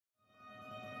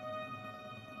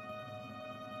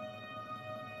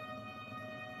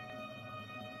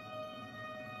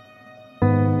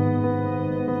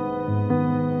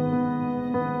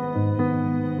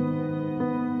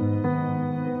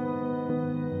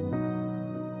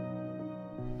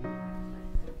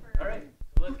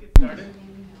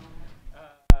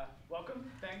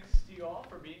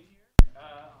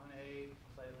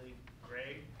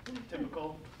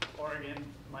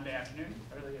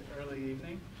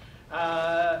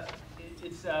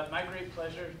It's my great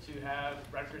pleasure to have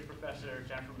Rutgers professor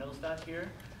Jennifer Middlestadt here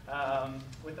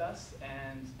with us,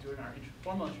 and doing our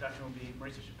formal introduction will be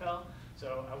Marisa Chappelle.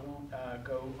 So I won't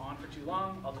go on for too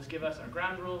long. I'll just give us our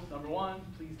ground rules. Number one,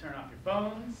 please turn off your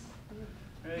phones.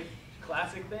 Right?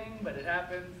 Classic thing, but it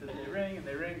happens. They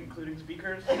ring, including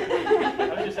speakers.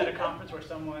 I was just at a conference where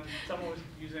someone was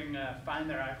using Find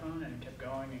their iPhone, and it kept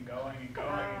going and going and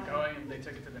going and going, and they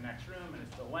took it to the next room, and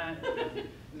it still went. And then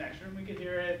the next room we could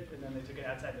hear it, and then they took it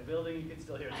outside the building, you could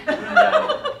still hear it through the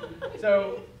window.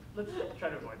 So let's try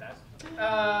to avoid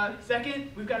that.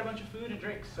 Second, we've got a bunch of food and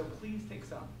drinks, so please take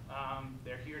some.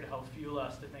 They're here to help fuel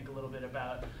us to think a little bit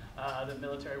about the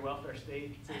military welfare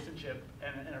state, citizenship,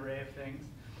 and an array of things.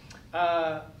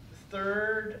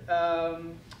 Third,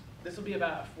 this will be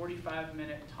about a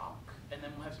 45-minute talk, and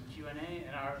then we'll have some Q&A,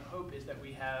 and our hope is that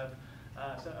we have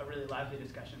a really lively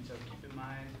discussion, so keep in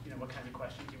mind what kind of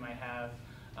questions you might have,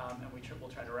 and we'll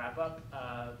try to wrap up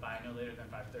by no later than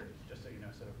 5:30, just so you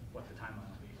know sort of what the timeline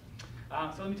will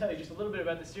be. So let me tell you just a little bit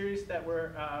about the series that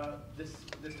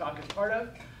this talk is part of,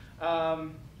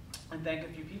 and thank a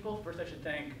few people. First, I should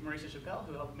thank Marisa Chappelle,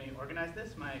 who helped me organize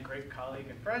this, my great colleague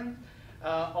and friend.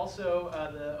 Also,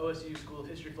 the OSU School of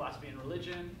History, Philosophy, and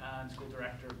Religion, and School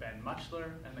Director Ben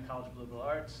Muchler, and the College of Liberal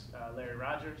Arts, Larry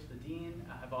Rogers, the Dean,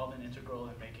 have all been integral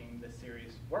in making this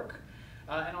series work.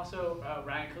 And also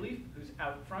Ryan Khalif, who's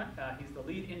out front. He's the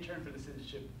lead intern for the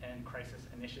Citizenship and Crisis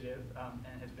Initiative,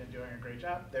 and has been doing a great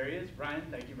job. There he is. Ryan,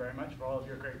 thank you very much for all of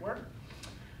your great work.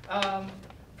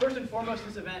 First and foremost,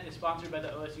 this event is sponsored by the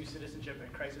OSU Citizenship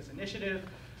and Crisis Initiative,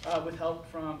 with help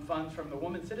from funds from the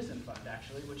Woman Citizen Fund,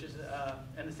 actually, which is,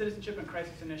 and the Citizenship and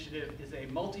Crisis Initiative is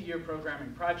a multi-year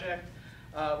programming project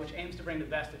which aims to bring the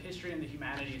best of history and the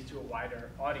humanities to a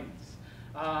wider audience.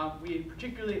 We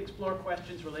particularly explore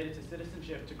questions related to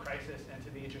citizenship, to crisis, and to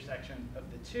the intersection of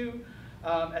the two,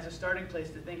 as a starting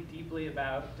place to think deeply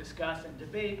about, discuss, and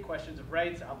debate questions of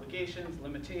rights, obligations,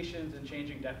 limitations, and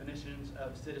changing definitions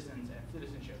of citizens and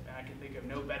citizenship. And I can think of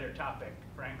no better topic,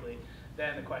 frankly,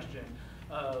 than the question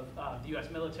of the U.S.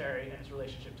 military and its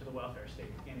relationship to the welfare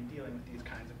state in dealing with these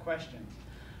kinds of questions.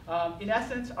 In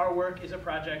essence, our work is a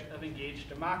project of engaged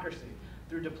democracy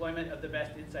through deployment of the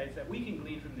best insights that we can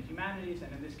glean from the humanities,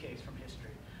 and in this case, from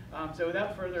history. So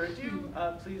without further ado,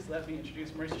 please let me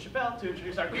introduce Marisa Chappelle to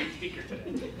introduce our great speaker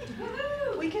today.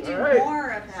 We could do more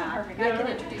of that. I can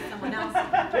introduce someone else.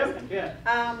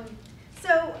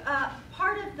 So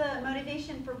part of the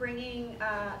motivation for bringing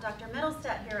Dr.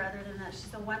 Middlestadt here, other than that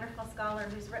she's a wonderful scholar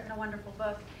who's written a wonderful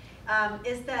book,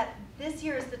 is that this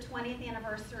year is the 20th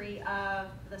anniversary of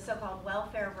the so-called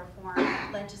welfare reform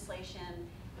legislation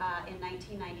in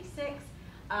 1996.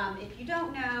 If you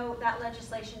don't know, that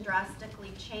legislation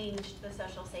drastically changed the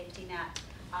social safety net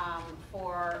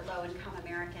for low-income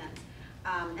Americans.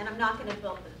 And I'm not going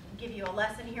to give you a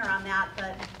lesson here on that,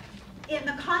 but in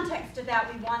the context of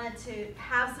that, we wanted to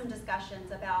have some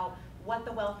discussions about what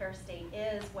the welfare state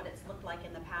is, what it's looked like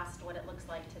in the past, what it looks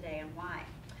like today, and why.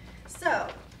 So,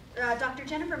 Dr.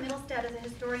 Jennifer Middlestadt is a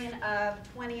historian of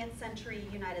 20th century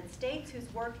United States whose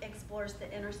work explores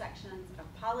the intersections of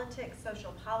politics,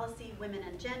 social policy, women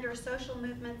and gender, social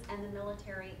movements, and the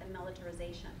military and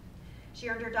militarization. She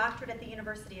earned her doctorate at the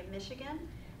University of Michigan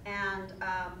and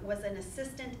was an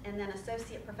assistant and then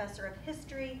associate professor of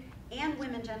history and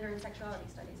women, gender, and sexuality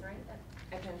studies, right?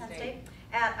 At Penn State.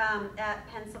 At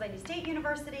Pennsylvania State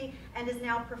University, and is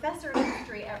now professor of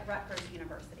history at Rutgers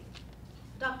University.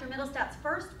 Dr. Middlestadt's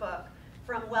first book,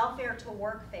 From Welfare to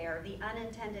Workfare, The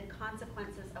Unintended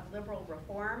Consequences of Liberal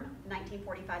Reform,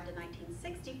 1945 to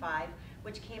 1965,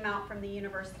 which came out from the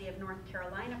University of North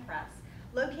Carolina Press,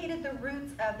 located the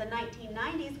roots of the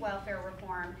 1990s welfare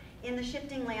reform in the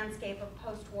shifting landscape of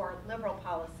post-war liberal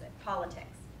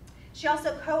politics. She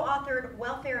also co-authored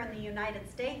Welfare in the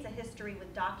United States, A History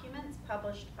with Documents,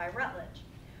 published by Routledge.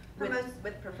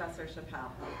 With Professor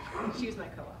Chappelle. She was my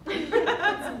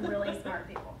co-author. Some really smart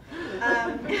people.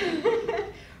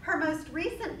 Her most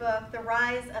recent book, The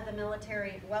Rise of the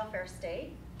Military Welfare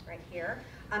State, right here,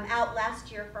 out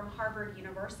last year from Harvard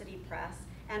University Press,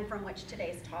 and from which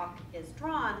today's talk is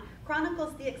drawn,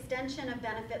 chronicles the extension of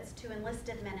benefits to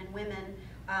enlisted men and women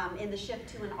in the shift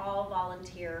to an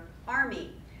all-volunteer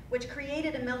army, which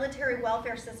created a military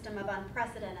welfare system of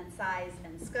unprecedented size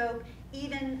and scope,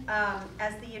 even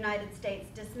as the United States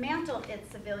dismantled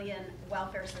its civilian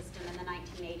welfare system in the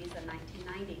 1980s and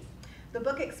 1990s. The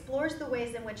book explores the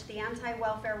ways in which the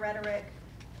anti-welfare rhetoric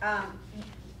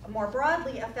more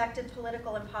broadly affected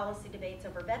political and policy debates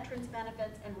over veterans'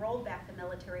 benefits and rolled back the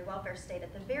military welfare state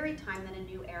at the very time that a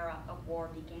new era of war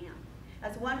began.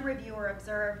 As one reviewer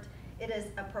observed, It is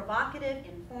a provocative,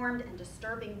 informed, and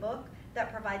disturbing book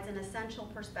that provides an essential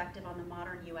perspective on the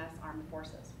modern U.S. Armed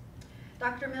Forces.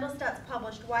 Dr. Mittelstadt's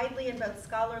published widely in both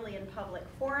scholarly and public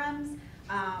forums,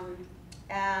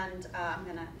 and I'm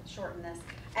going to shorten this,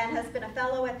 and has been a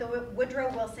fellow at the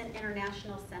Woodrow Wilson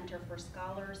International Center for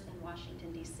Scholars in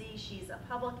Washington, D.C. She's a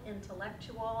public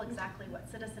intellectual, exactly what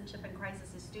Citizenship in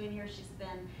Crisis is doing here. She's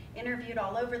been interviewed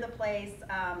all over the place,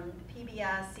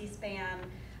 PBS, C-SPAN,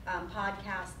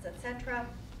 podcasts, etc.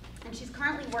 And she's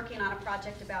currently working on a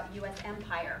project about U.S.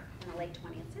 empire in the late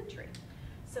 20th century.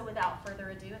 So without further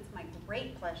ado, it's my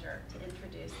great pleasure to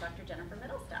introduce Dr. Jennifer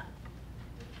Mittelstadt.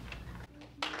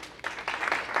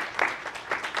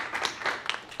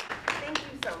 Thank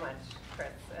you so much, Chris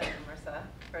and Marissa,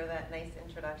 for that nice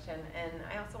introduction. And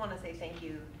I also want to say thank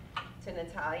you to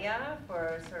Natalia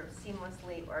for sort of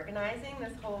seamlessly organizing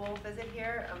this whole visit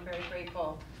here. I'm very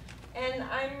grateful. And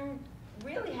I'm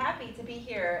really happy to be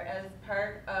here as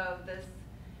part of this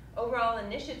overall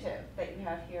initiative that you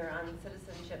have here on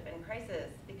Citizenship in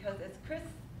Crisis, because as Chris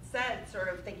said, sort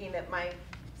of thinking that my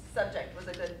subject was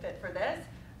a good fit for this,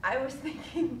 I was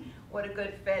thinking what a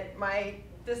good fit my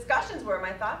discussions were,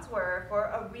 my thoughts were for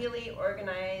a really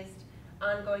organized,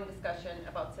 ongoing discussion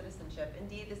about citizenship.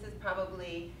 Indeed, this is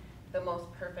probably the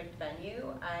most perfect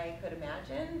venue I could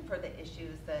imagine for the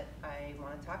issues that I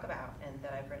want to talk about and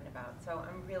that I've written about. So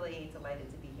I'm really delighted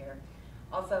to be here.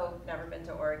 Also, never been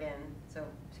to Oregon, so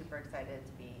super excited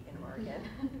to be in Oregon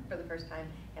for the first time.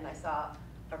 And I saw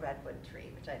a redwood tree,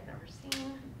 which I'd never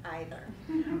seen either.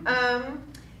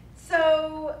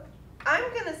 So I'm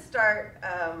going to start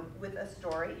with a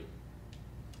story.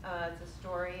 It's a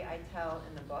story I tell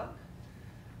in the book.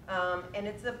 And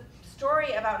it's a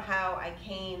story about how I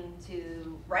came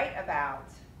to write about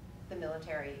the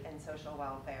military and social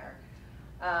welfare,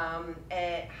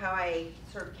 and how I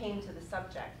sort of came to the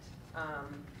subject.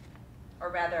 Or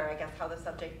rather, I guess, how the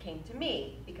subject came to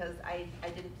me, because I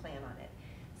didn't plan on it.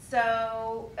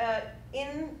 So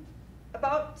in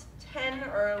about 10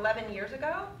 or 11 years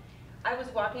ago, I was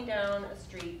walking down a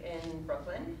street in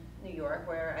Brooklyn, New York,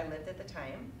 where I lived at the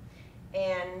time,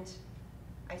 and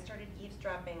I started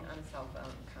eavesdropping on a cell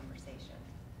phone conversation.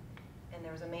 And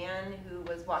there was a man who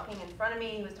was walking in front of me.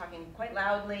 He was talking quite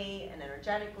loudly and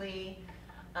energetically.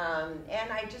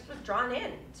 And I just was drawn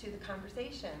in to the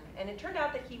conversation. And it turned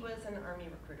out that he was an Army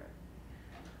recruiter.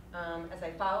 As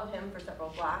I followed him for several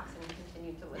blocks and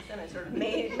continued to listen, I sort of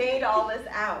made all this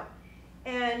out.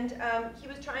 And he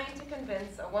was trying to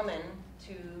convince a woman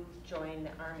to join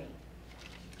the Army.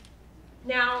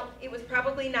 Now, it was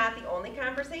probably not the only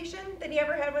conversation that he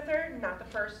ever had with her, not the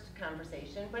first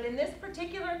conversation, but in this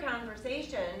particular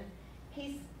conversation,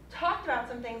 he talked about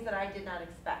some things that I did not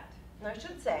expect. And I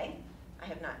should say, I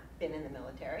have not been in the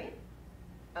military.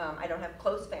 I don't have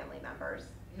close family members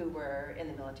who were in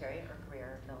the military or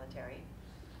career military.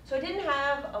 So I didn't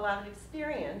have a lot of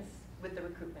experience with the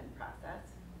recruitment process.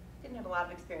 Didn't have a lot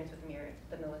of experience with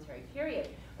the military period.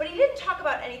 But he didn't talk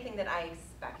about anything that I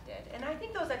expected. And I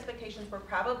think those expectations were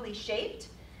probably shaped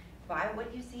by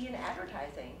what you see in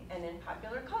advertising and in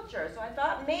popular culture. So I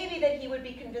thought maybe that he would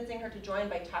be convincing her to join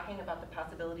by talking about the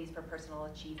possibilities for personal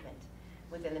achievement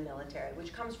within the military,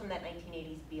 which comes from that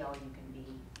 1980s be all you can be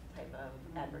type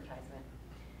of advertisement.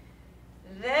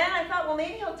 Then I thought, well,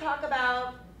 maybe he'll talk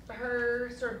about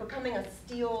her sort of becoming a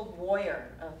steeled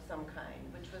warrior of some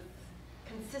kind, which was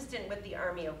consistent with the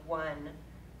Army of One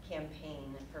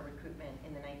campaign for recruitment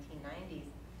in the 1990s.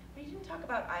 But he didn't talk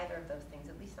about either of those things,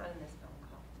 at least not in this phone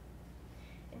call.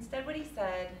 Instead, what he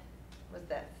said was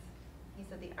this. He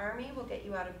said, the Army will get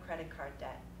you out of credit card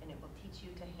debt, and it will teach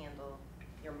you to handle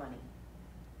your money.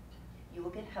 You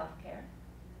will get health care,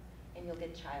 and you'll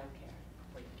get child care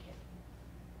for your kid.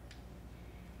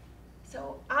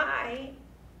 So I,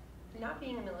 not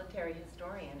being a military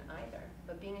historian either,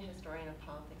 but being a historian of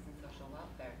politics and social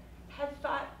welfare, had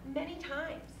thought many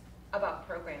times about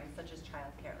programs such as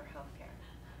child care or health care.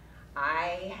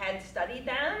 I had studied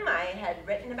them, I had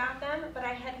written about them, but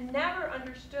I had never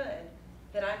understood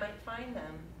that I might find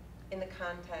them in the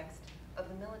context of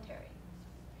the military.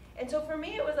 And so for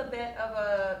me, it was a bit of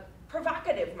a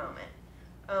provocative moment,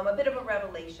 a bit of a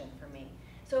revelation for me.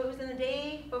 So it was in the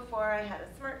day before I had a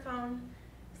smartphone.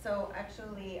 So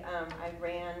actually, I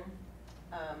ran,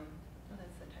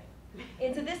 that's the type,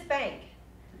 into this bank,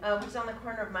 which is on the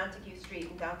corner of Montague Street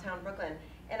in downtown Brooklyn.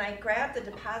 And I grabbed a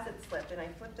deposit slip and I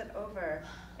flipped it over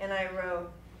and I wrote,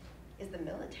 is the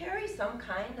military some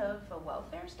kind of a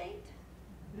welfare state?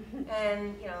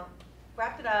 And, you know,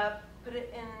 wrapped it up, put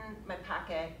it in my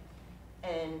pocket,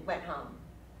 and went home.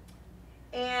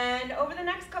 And over the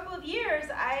next couple of years,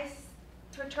 I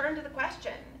returned to the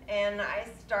question and I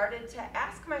started to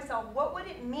ask myself, what would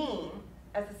it mean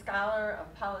as a scholar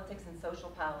of politics and social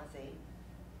policy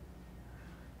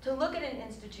to look at an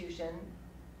institution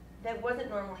that wasn't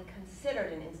normally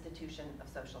considered an institution of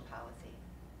social policy,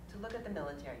 to look at the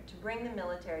military, to bring the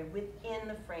military within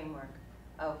the framework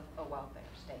of a welfare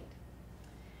state.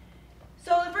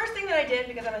 So the first thing that I did,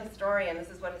 because I'm a historian, this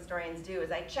is what historians do,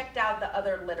 is I checked out the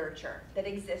other literature that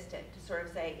existed to sort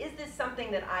of say, is this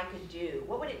something that I could do?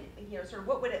 What would it,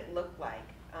 what would it look like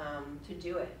to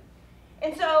do it?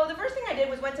 And so the first thing I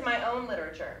did was went to my own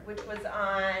literature, which was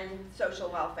on social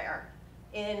welfare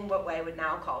in what I would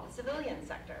now call the civilian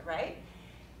sector, right?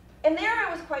 And there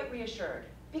I was quite reassured,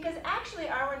 because actually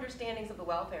our understandings of the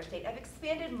welfare state have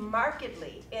expanded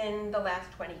markedly in the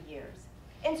last 20 years.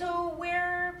 And so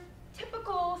where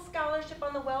typical scholarship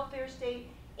on the welfare state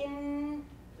in,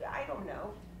 I don't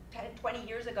know, 10, 20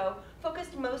 years ago,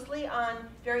 focused mostly on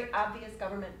very obvious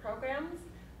government programs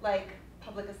like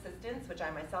public assistance, which I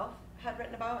myself had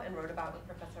written about and wrote about with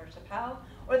Professor Chappelle,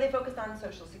 or they focused on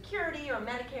Social Security or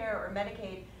Medicare or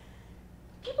Medicaid.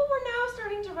 People were now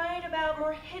starting to write about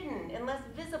more hidden and less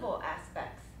visible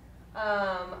aspects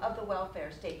of the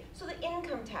welfare state. So the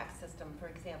income tax system, for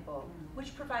example,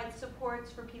 which provides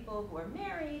supports for people who are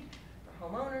married, for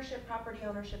home ownership, property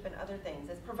ownership, and other things,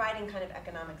 as providing kind of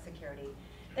economic security.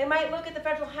 They might look at the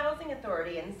Federal Housing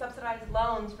Authority and subsidized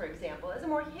loans, for example, as a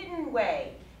more hidden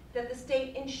way that the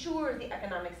state ensures the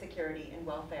economic security and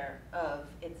welfare of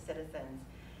its citizens.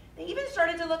 They even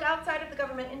started to look outside of the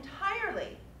government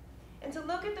entirely and to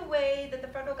look at the way that the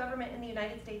federal government in the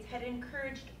United States had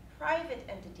encouraged private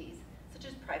entities, such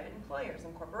as private employers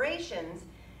and corporations,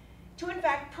 to in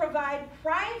fact provide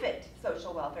private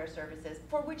social welfare services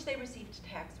for which they received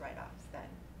tax write-offs then,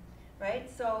 right?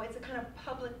 So it's a kind of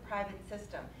public-private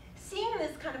system. Seeing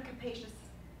this kind of capacious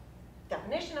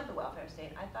definition of the welfare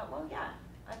state, I thought, well, yeah,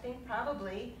 I think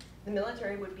probably the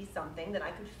military would be something that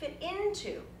I could fit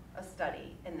into a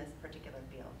study in this particular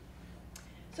field.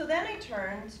 So then I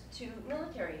turned to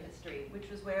military history, which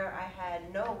was where I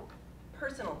had no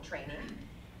personal training,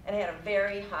 and I had a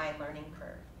very high learning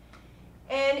curve.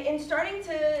 And in starting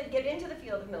to get into the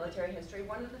field of military history,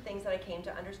 one of the things that I came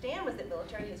to understand was that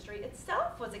military history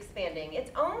itself was expanding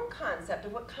its own concept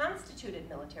of what constituted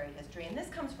military history. And this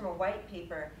comes from a white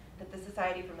paper that the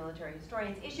Society for Military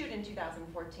Historians issued in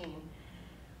 2014,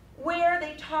 where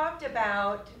they talked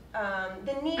about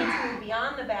the need to move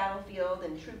beyond the battlefield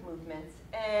and troop movements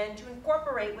and to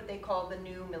incorporate what they call the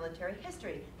new military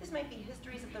history. This might be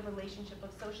histories of the relationship of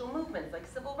social movements like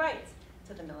civil rights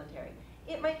to the military.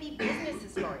 It might be business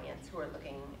historians who are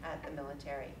looking at the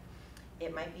military.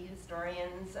 It might be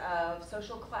historians of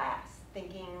social class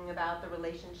thinking about the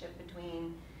relationship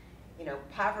between,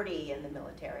 poverty and the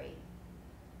military.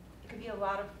 It could be a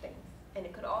lot of things. And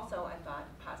it could also, I thought,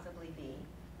 possibly be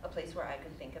a place where I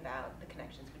could think about the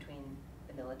connections between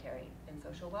the military and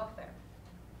social welfare.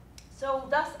 So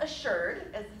thus assured,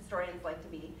 as historians like to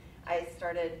be, I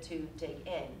started to dig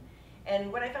in.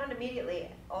 And what I found immediately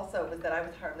also was that I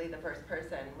was hardly the first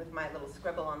person with my little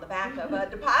scribble on the back of a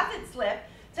deposit slip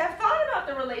to have thought about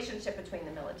the relationship between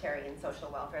the military and social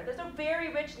welfare. There's a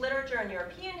very rich literature in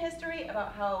European history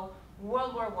about how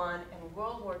World War I and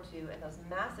World War II and those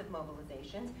massive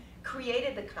mobilizations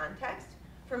created the context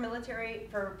for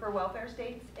for welfare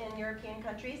states in European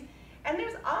countries. And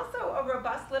there's also a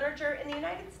robust literature in the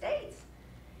United States.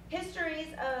 Histories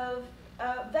of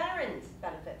veterans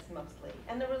benefits mostly,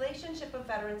 and the relationship of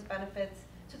veterans benefits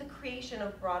to the creation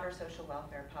of broader social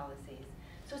welfare policies.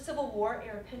 So Civil War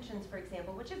era pensions, for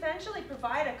example, which eventually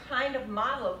provide a kind of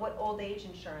model of what old age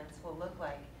insurance will look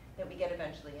like that we get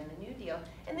eventually in the New Deal.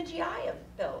 And the GI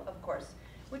Bill, of course,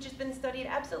 which has been studied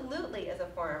absolutely as a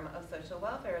form of social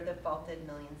welfare that vaulted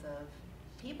millions of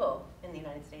people in the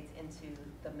United States into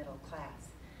the middle class.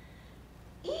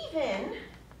 Even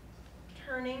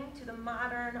turning to the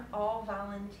modern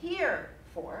all-volunteer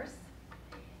force,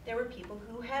 there were people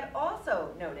who had also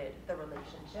noted the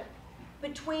relationship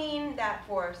between that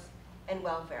force and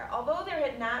welfare. Although there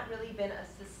had not really been a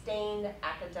sustained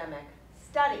academic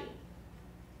study,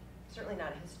 certainly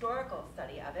not a historical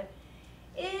study of it,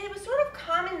 it was sort of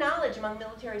common knowledge among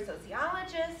military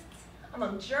sociologists,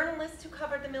 among journalists who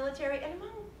covered the military, and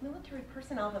among military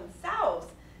personnel themselves,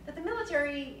 that the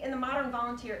military in the modern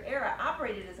volunteer era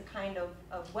operated as a kind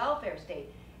of welfare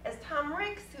state. As Tom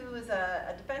Ricks, who is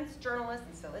a defense journalist,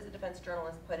 and still is a defense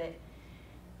journalist, put it,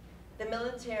 the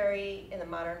military in the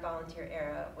modern volunteer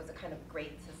era was a kind of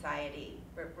great society,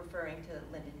 referring to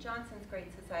Lyndon Johnson's Great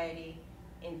Society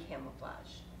in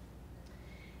camouflage.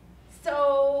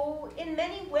 So in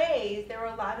many ways, there were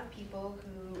a lot of people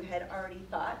who had already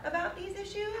thought about these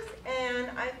issues, and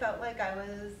I felt like I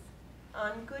was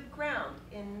on good ground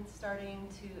in starting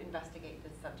to investigate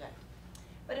this subject.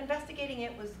 But investigating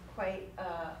it was quite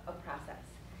a process.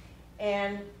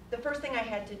 And the first thing I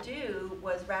had to do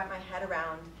was wrap my head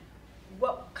around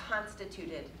what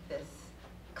constituted this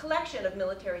collection of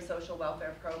military social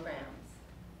welfare programs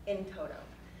in toto.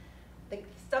 The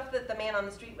stuff that the man on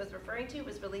the street was referring to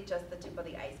was really just the tip of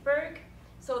the iceberg.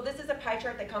 So this is a pie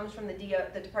chart that comes from the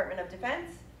Department of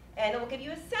Defense, and it will give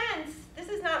you a sense, this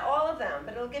is not all of them,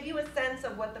 but it will give you a sense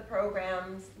of what the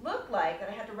programs look like that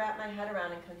I had to wrap my head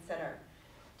around and consider.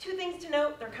 Two things to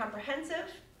note: they're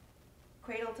comprehensive,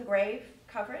 cradle to grave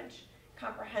coverage.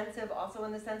 Comprehensive also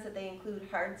in the sense that they include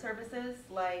hard services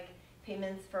like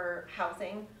payments for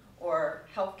housing or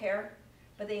health care,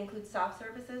 but they include soft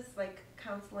services like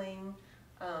counseling,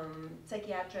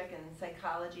 psychiatric and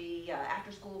psychology,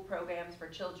 after-school programs for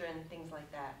children, things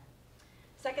like that.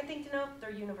 Second thing to note, they're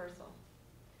universal.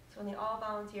 So in the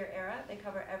all-volunteer era, they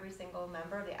cover every single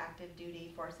member of the active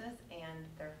duty forces and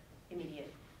their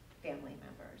immediate family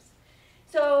members.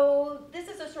 So this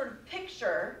is a sort of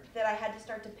picture that I had to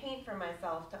start to paint for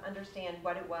myself to understand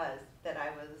what it was that I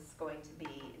was going to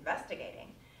be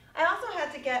investigating. I also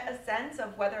had to get a sense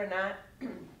of whether or not,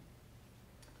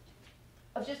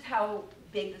 of just how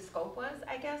big the scope was,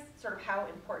 I guess, sort of how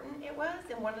important it was.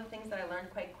 And one of the things that I learned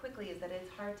quite quickly is that it's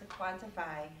hard to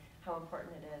quantify how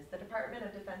important it is. The Department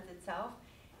of Defense itself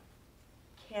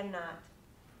cannot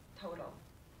total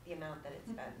the amount that it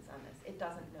spends on this. It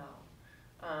doesn't know.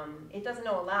 It doesn't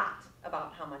know a lot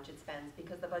about how much it spends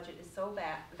because the budget is so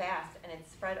vast and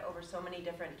it's spread over so many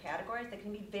different categories that it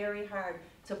can be very hard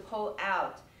to pull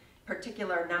out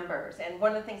particular numbers. And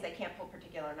one of the things they can't pull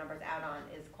particular numbers out on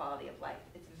is quality of life.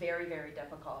 It's very, very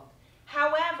difficult.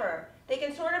 However, they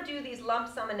can sort of do these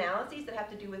lump sum analyses that have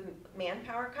to do with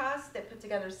manpower costs that put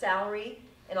together salary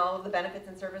and all of the benefits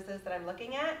and services that I'm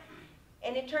looking at.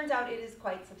 And it turns out it is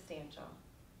quite substantial.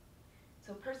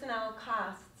 So personnel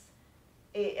costs,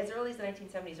 as early as the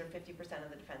 1970s, are 50% of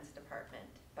the Defense Department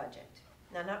budget.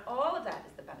 Now, not all of that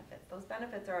is the benefits. Those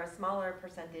benefits are a smaller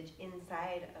percentage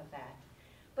inside of that.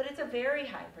 But it's a very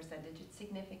high percentage. It's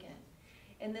significant.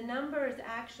 And the numbers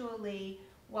actually,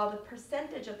 while the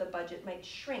percentage of the budget might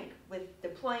shrink with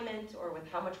deployment or with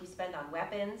how much we spend on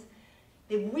weapons,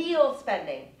 the real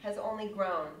spending has only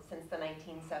grown since the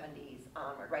 1970s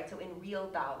onward, right? So in real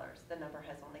dollars, the number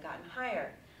has only gotten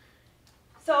higher.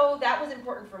 So that was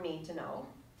important for me to know.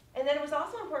 And then it was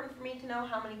also important for me to know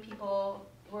how many people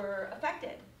were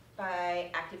affected by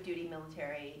active duty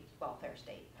military welfare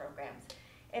state programs.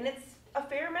 And it's a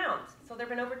fair amount. So there have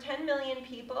been over 10 million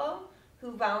people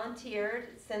who volunteered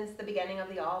since the beginning of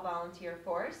the all-volunteer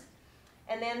force.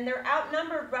 And then they're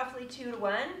outnumbered roughly 2 to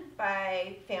 1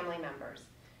 by family members.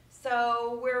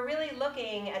 So we're really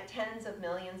looking at tens of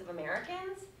millions of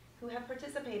Americans who have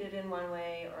participated in one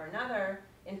way or another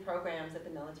in programs that the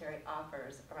military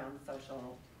offers around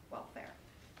social welfare.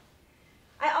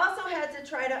 I also had to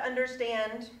try to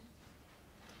understand,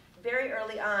 very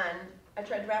early on, I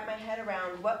tried to wrap my head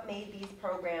around what made these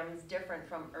programs different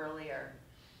from earlier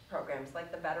programs,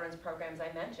 like the veterans programs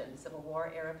I mentioned, Civil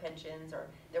War era pensions, or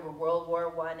there were World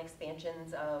War I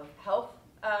expansions of health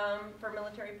for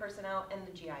military personnel, and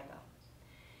the GI Bill.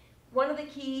 One of the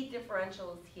key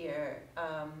differentials here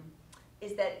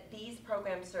is that these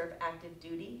programs serve active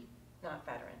duty, not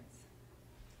veterans.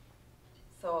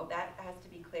 So that has to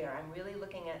be clear. I'm really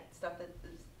looking at stuff that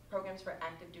is programs for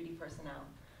active duty personnel.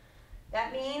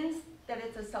 That means that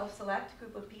it's a self-select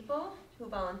group of people who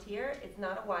volunteer. It's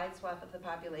not a wide swath of the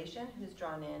population who's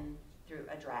drawn in through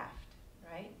a draft,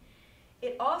 right?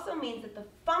 It also means that the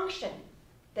function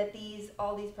that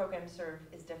all these programs serve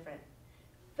is different.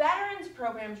 Veterans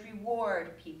programs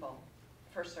reward people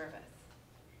for service.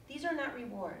 These are not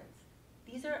rewards.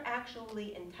 These are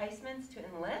actually enticements to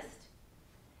enlist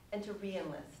and to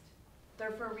re-enlist.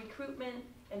 They're for recruitment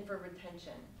and for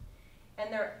retention.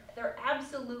 And they're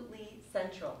absolutely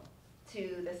central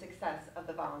to the success of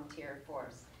the volunteer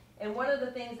force. And one of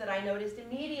the things that I noticed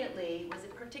immediately was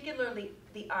that particularly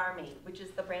the Army, which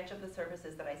is the branch of the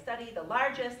services that I study, the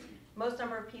largest, most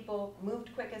number of people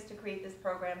moved quickest to create these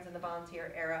programs in the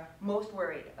volunteer era, most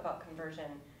worried about conversion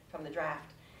from the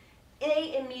draft.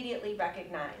 They immediately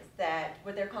recognized that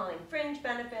what they're calling fringe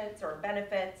benefits or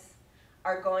benefits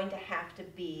are going to have to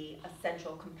be a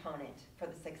central component for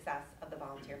the success of the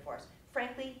volunteer force.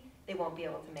 Frankly, they won't be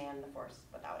able to man the force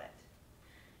without it.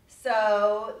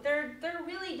 So they're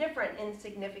really different in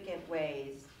significant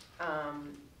ways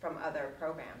from other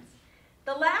programs.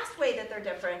 The last way that they're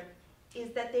different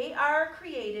is that they are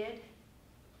created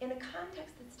in a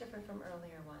context that's different from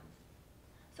earlier ones.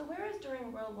 So whereas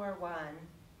during World War I,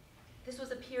 this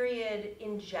was a period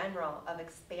in general of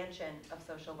expansion of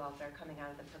social welfare coming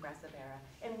out of the Progressive era,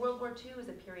 and World War II is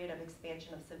a period of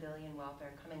expansion of civilian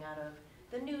welfare coming out of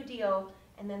the New Deal,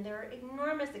 and then there are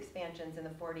enormous expansions in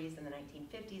the 40s and the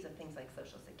 1950s of things like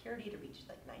Social Security to reach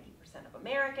like 90% of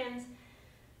Americans.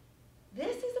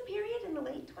 This is a period in the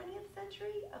late 20th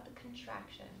century of the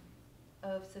contraction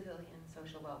of civilian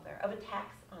social welfare, of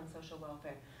attacks on social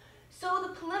welfare. So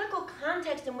the political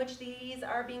context in which these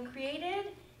are being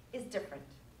created is different.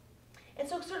 And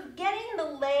so sort of getting the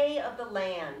lay of the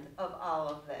land of all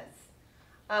of this,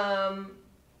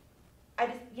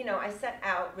 I set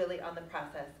out really on the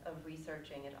process of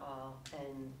researching it all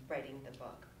and writing the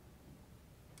book.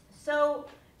 So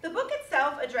the book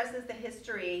itself addresses the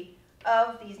history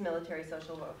of these military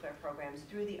social welfare programs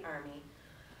through the Army,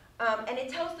 and it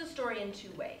tells the story in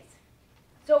two ways.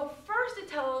 So first it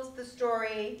tells the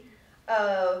story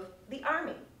of the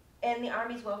Army and the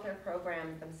Army's welfare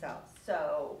programs themselves.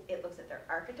 So it looks at their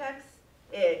architects,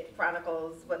 it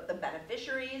chronicles what the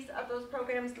beneficiaries of those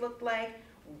programs looked like,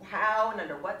 how and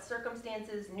under what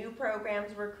circumstances new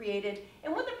programs were created,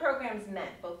 and what the programs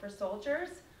meant, both for soldiers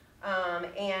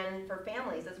and for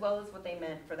families, as well as what they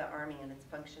meant for the Army and its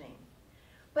functioning.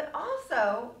 But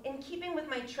also, in keeping with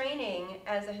my training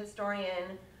as a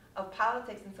historian of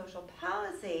politics and social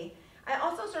policy, I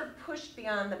also sort of pushed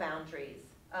beyond the boundaries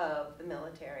of the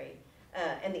military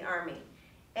and the Army.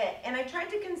 And I tried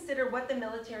to consider what the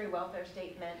military welfare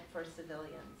state meant for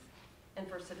civilians and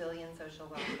for civilian social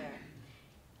welfare.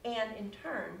 And in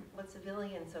turn, what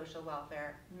civilian social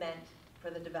welfare meant for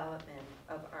the development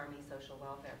of Army social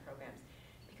welfare programs.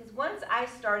 Because once I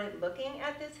started looking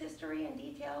at this history in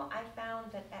detail, I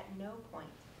found that at no point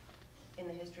in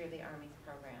the history of the Army's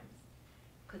programs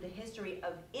could the history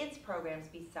of its programs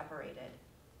be separated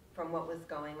from what was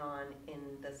going on in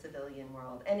the civilian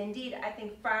world. And indeed, I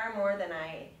think far more than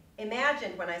I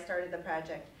imagined when I started the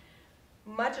project,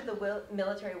 much of the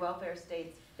military welfare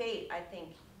state's fate, I think,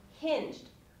 hinged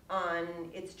on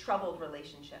its troubled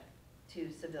relationship to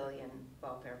civilian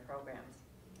welfare programs.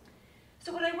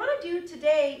 So what I want to do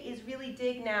today is really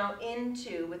dig now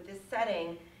into, with this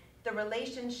setting, the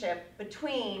relationship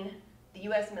between the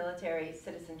US military,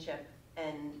 citizenship,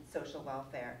 and social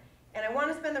welfare. And I want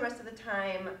to spend the rest of the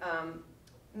time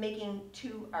making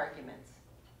two arguments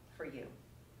for you.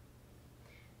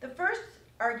 The first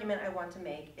argument I want to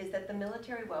make is that the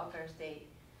military welfare state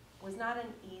was not an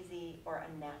easy or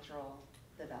a natural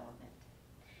development.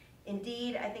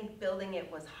 Indeed, I think building it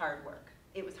was hard work.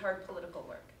 It was hard political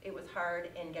work. It was hard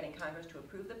in getting Congress to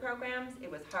approve the programs.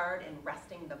 It was hard in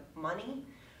wresting the money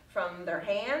from their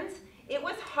hands. It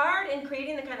was hard in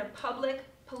creating the kind of public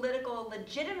political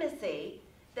legitimacy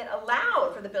that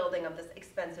allowed for the building of this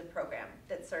expensive program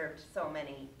that served so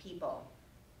many people.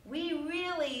 We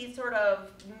really sort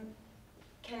of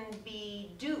can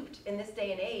be duped in this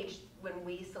day and age when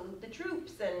we salute the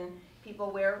troops and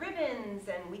people wear ribbons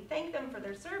and we thank them for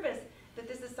their service, that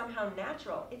this is somehow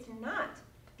natural. It's not.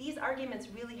 These arguments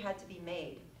really had to be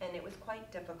made, and it was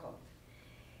quite difficult.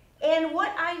 And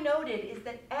what I noted is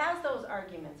that as those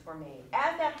arguments were made,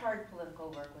 as that hard political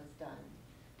work was done,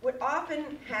 what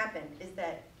often happened is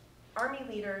that Army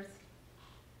leaders,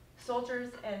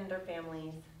 soldiers and their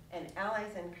families, and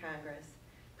allies in Congress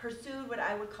pursued what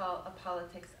I would call a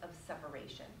politics of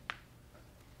separation.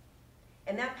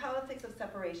 And that politics of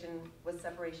separation was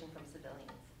separation from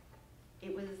civilians.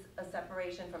 It was a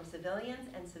separation from civilians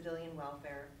and civilian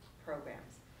welfare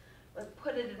programs. Let's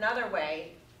put it another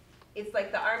way. It's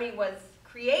like the Army was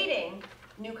creating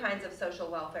new kinds of social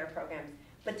welfare programs,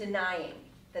 but denying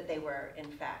that they were,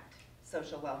 in fact,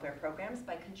 social welfare programs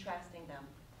by contrasting them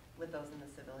with those in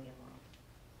the civilian world.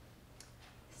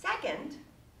 Second,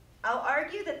 I'll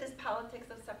argue that this politics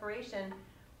of separation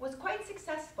was quite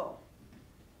successful,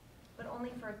 but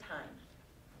only for a time.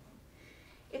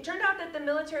 It turned out that the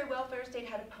military welfare state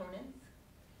had opponents,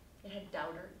 it had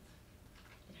doubters,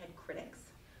 it had critics,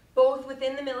 both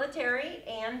within the military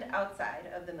and outside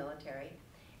of the military.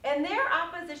 And their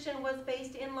opposition was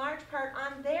based in large part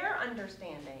on their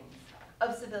understanding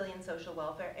of civilian social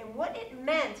welfare and what it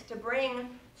meant to bring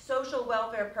social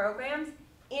welfare programs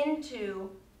into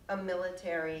a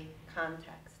military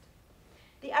context.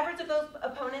 The efforts of those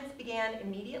opponents began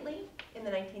immediately in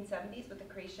the 1970s with the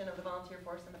creation of the volunteer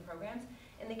force and the programs,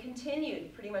 and they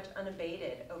continued pretty much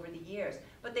unabated over the years.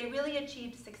 But they really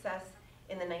achieved success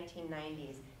in the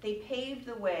 1990s. They paved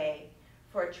the way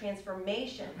for a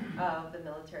transformation of the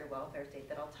military welfare state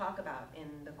that I'll talk about in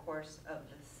the course of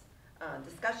this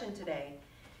discussion today.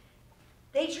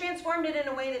 They transformed it in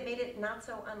a way that made it not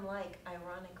so unlike,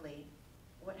 ironically,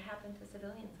 what happened to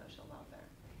civilian social welfare.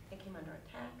 It came under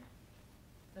attack.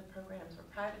 The programs were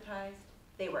privatized.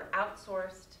 They were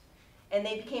outsourced. And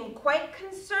they became quite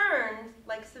concerned,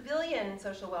 like civilian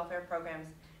social welfare programs,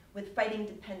 with fighting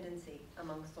dependency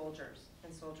among soldiers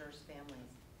and soldiers'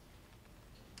 families.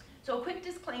 So a quick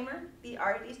disclaimer, these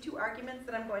two arguments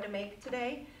that I'm going to make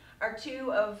today are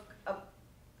two of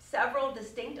several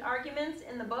distinct arguments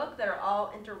in the book that are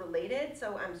all interrelated.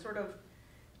 So I'm sort of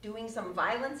doing some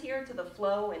violence here to the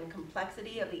flow and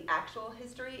complexity of the actual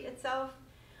history itself.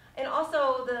 And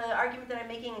also the argument that I'm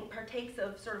making partakes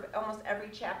of sort of almost every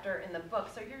chapter in the book.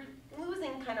 So you're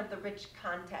losing kind of the rich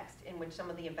context in which some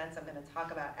of the events I'm going to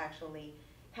talk about actually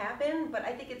happen. But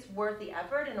I think it's worth the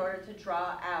effort in order to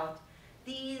draw out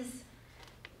these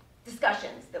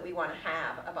discussions that we want to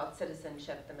have about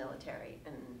citizenship, the military,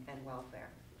 and welfare.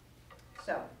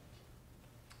 So,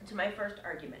 to my first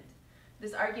argument.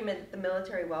 This argument that the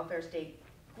military welfare state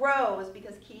grows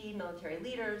because key military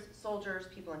leaders, soldiers,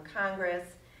 people in Congress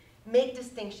make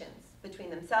distinctions between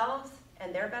themselves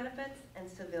and their benefits and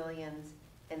civilians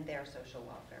and their social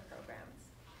welfare programs.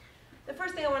 The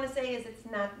first thing I want to say is it's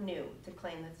not new to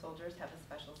claim that soldiers have a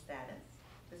special status.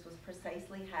 This was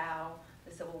precisely how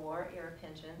the Civil War era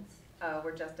pensions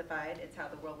were justified. It's how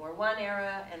the World War I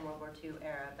era and World War II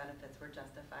era benefits were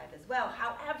justified as well.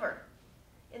 However,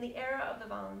 in the era of the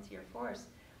volunteer force,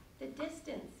 the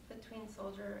distance between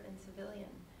soldier and civilian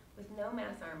with no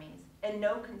mass armies and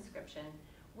no conscription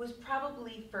was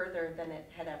probably further than it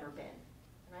had ever been,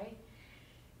 right?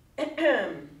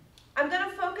 I'm going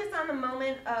to focus on the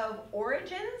moment of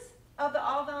origins of the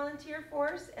all-volunteer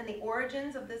force and the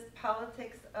origins of this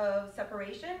politics of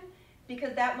separation,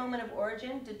 because that moment of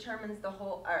origin determines the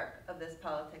whole arc of this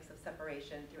politics of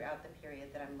separation throughout the period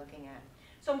that I'm looking at.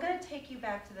 So I'm going to take you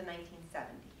back to the 1970s.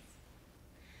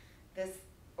 This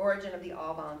origin of the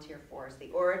all-volunteer force,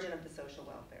 the origin of the social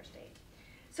welfare state.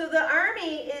 So the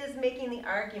Army is making the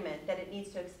argument that it needs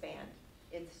to expand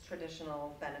its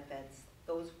traditional benefits,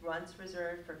 those once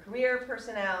reserved for career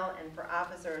personnel and for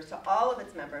officers, to all of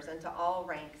its members and to all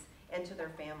ranks and to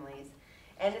their families.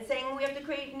 And it's saying we have to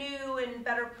create new and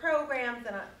better programs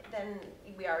than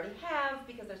we already have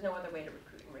because there's no other way to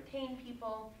recruit and retain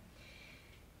people.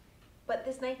 But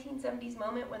this 1970s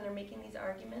moment when they're making these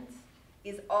arguments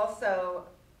is also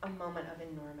a moment of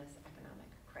enormous economic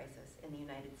crisis in the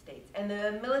United States. And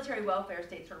the military welfare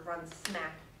state sort of runs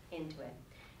smack into it.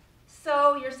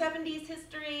 So your 70s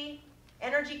history,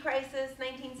 energy crisis,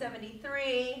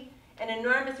 1973, an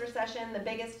enormous recession, the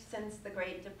biggest since the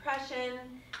Great Depression,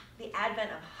 the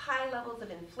advent of high levels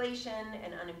of inflation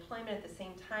and unemployment at the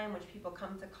same time, which people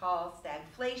come to call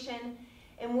stagflation.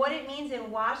 And what it means in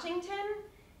Washington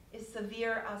is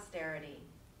severe austerity,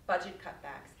 budget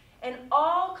cutbacks. And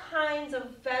all kinds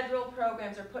of federal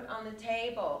programs are put on the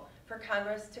table for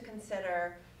Congress to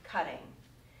consider cutting.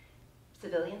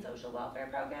 Civilian social welfare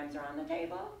programs are on the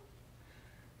table.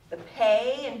 The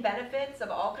pay and benefits of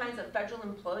all kinds of federal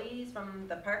employees, from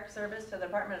the Park Service to the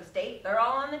Department of State, they're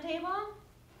all on the table.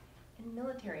 And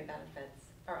military benefits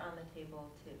are on the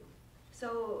table too.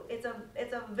 So it's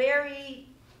a very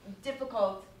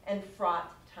difficult and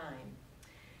fraught time.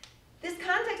 This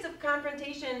context of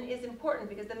confrontation is important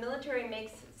because the military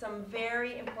makes some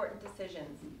very important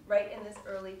decisions right in this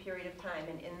early period of time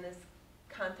and in this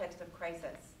context of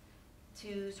crisis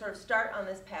to sort of start on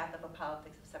this path of a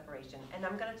politics of separation. And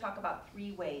I'm going to talk about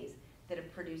 3 ways that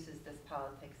it produces this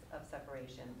politics of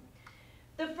separation.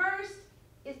 The first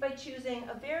is by choosing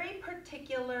a very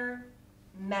particular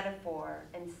metaphor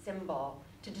and symbol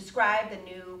to describe the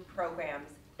new programs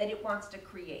that it wants to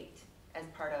create as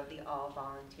part of the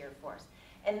all-volunteer force.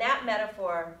 And that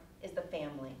metaphor is the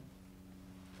family.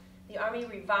 The Army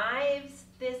revives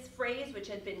this phrase, which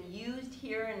had been used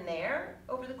here and there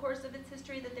over the course of its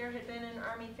history, that there had been an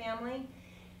Army family,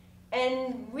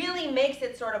 and really makes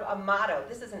it sort of a motto.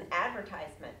 This is an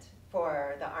advertisement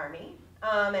for the Army,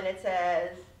 and it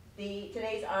says,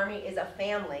 today's Army is a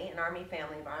family, an Army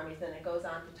family of armies, and it goes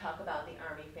on to talk about the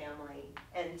Army family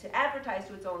and to advertise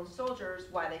to its own soldiers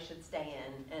why they should stay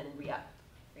in and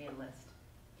re-enlist.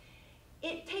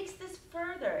 It takes this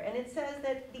further, and it says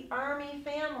that the Army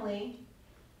family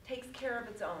takes care of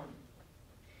its own.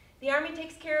 The Army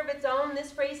takes care of its own.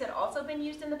 This phrase had also been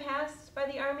used in the past by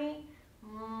the Army.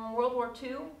 World War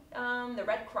II, the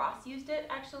Red Cross used it,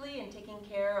 actually, in taking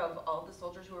care of all the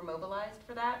soldiers who were mobilized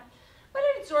for that. But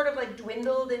it sort of like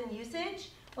dwindled in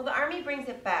usage. Well, the Army brings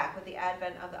it back with the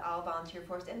advent of the all-volunteer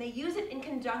force, and they use it in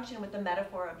conjunction with the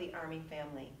metaphor of the Army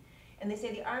family. And they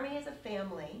say the Army is a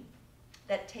family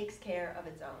that takes care of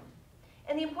its own.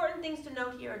 And the important things to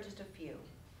note here are just a few.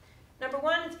 Number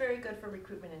one, it's very good for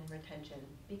recruitment and retention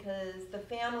because the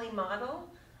family model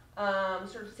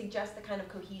sort of suggests the kind of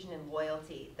cohesion and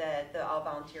loyalty that the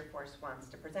all-volunteer force wants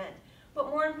to present. But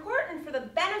more important for the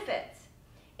benefits,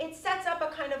 it sets up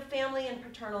a kind of family and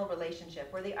paternal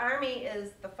relationship where the Army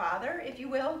is the father, if you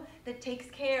will, that takes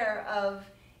care of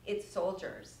its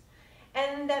soldiers.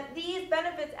 And that these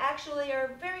benefits actually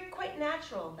are quite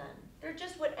natural then. They're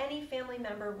just what any family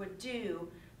member would do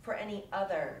for any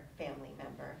other family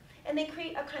member. And they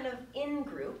create a kind of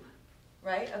in-group,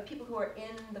 right, of people who are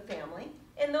in the family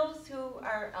and those who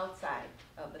are outside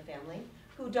of the family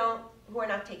who are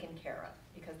not taken care of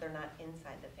because they're not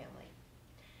inside the family.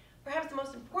 Perhaps the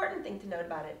most important thing to note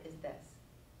about it is this.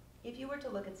 If you were to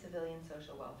look at civilian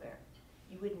social welfare,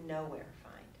 you would nowhere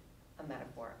find a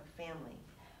metaphor of family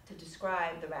to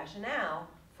describe the rationale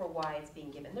for why it's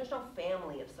being given. There's no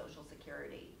family of Social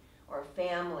Security or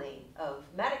family of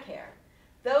Medicare.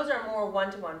 Those are more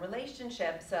one-to-one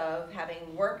relationships of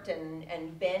having worked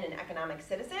and been an economic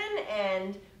citizen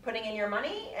and putting in your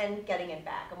money and getting it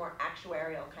back, a more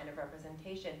actuarial kind of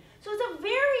representation. So it's a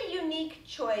very unique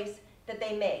choice that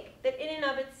they make, that in and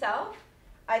of itself,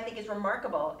 I think is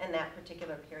remarkable in that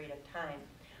particular period of time.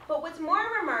 But what's more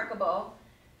remarkable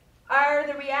are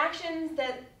the reactions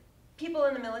that people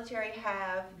in the military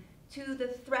have to the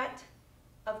threat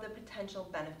of the potential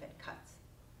benefit cuts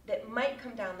that might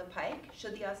come down the pike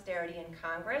should the austerity in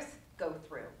Congress go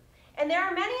through. And there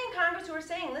are many in Congress who are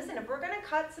saying, listen, if we're going to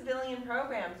cut civilian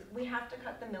programs, we have to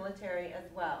cut the military as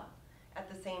well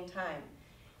at the same time.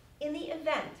 In the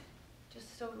event,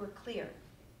 just so we're clear,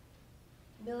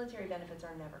 military benefits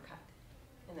are never cut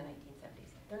in the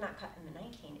 1970s. They're not cut in the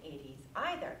 1980s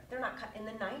either. They're not cut in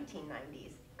the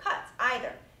 1990s cuts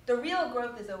either. The real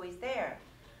growth is always there.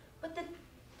 But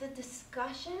the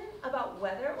discussion about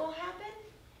whether it will happen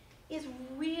is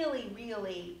really,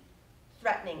 really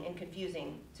threatening and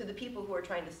confusing to the people who are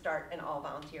trying to start an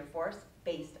all-volunteer force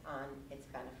based on its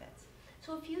benefits.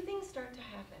 So a few things start to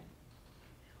happen.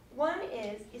 One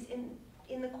is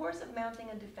in the course of mounting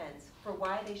a defense for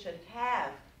why they should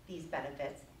have these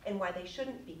benefits and why they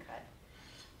shouldn't be cut,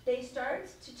 they start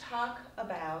to talk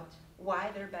about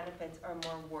why their benefits are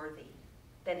more worthy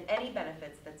than any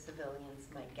benefits that civilians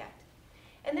might get.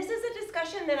 And this is a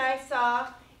discussion that I saw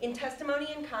in testimony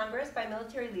in Congress by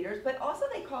military leaders, but also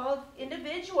they called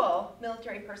individual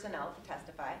military personnel to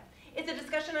testify. It's a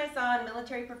discussion I saw in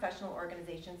military professional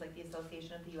organizations like the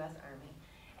Association of the U.S. Army.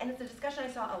 And it's a discussion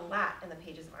I saw a lot in the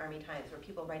pages of Army Times where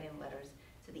people write in letters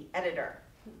to the editor.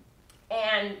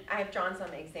 And I've drawn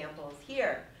some examples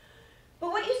here.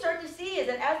 But what you start to see is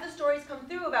that as the stories come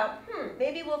through about,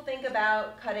 maybe we'll think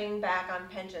about cutting back on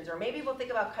pensions, or maybe we'll think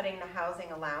about cutting the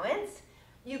housing allowance,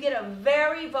 you get a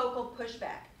very vocal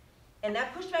pushback. And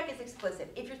that pushback is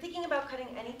explicit. If you're thinking about cutting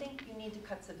anything, you need to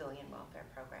cut civilian welfare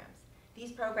programs.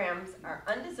 These programs are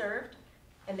undeserved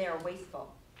and they are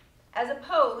wasteful, as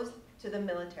opposed to the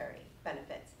military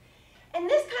benefits. And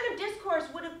this kind of discourse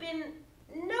would have been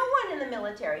no one in the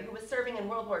military who was serving in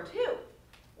World War II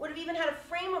would have even had a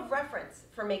frame of reference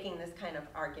for making this kind of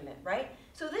argument, right?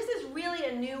 So this is really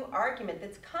a new argument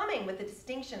that's coming with the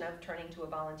distinction of turning to a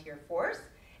volunteer force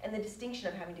and the distinction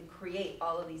of having to create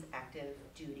all of these active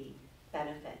duty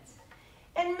benefits.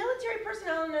 And military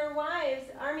personnel and their wives,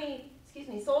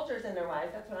 soldiers and their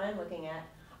wives, that's what I'm looking at,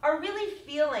 are really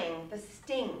feeling the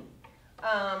sting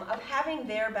of having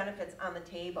their benefits on the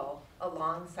table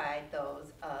alongside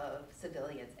those of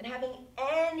civilians and having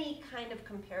any kind of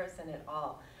comparison at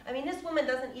all. I mean, this woman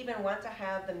doesn't even want to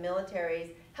have the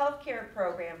military's health care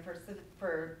program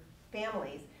for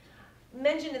families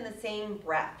mentioned in the same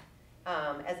breath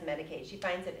as Medicaid. She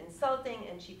finds it insulting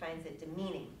and she finds it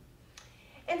demeaning.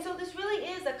 And so this really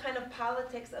is a kind of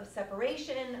politics of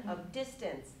separation, of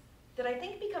distance, that I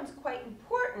think becomes quite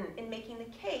important in making the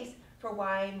case for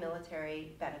why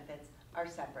military benefits are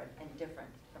separate and different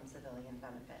from civilian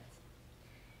benefits.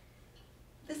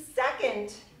 The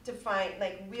second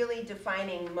really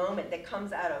defining moment that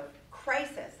comes out of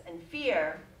crisis and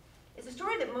fear is a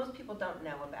story that most people don't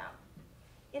know about.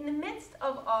 In the midst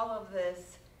of all of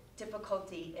this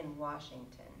difficulty in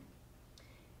Washington,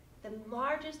 the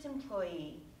largest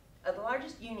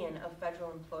union of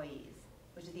federal employees,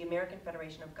 which is the American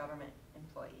Federation of Government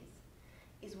Employees,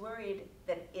 is worried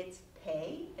that its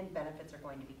pay and benefits are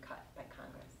going to be cut by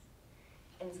Congress.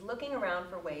 And it's looking around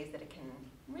for ways that it can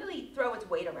really throw its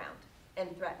weight around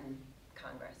and threaten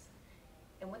Congress.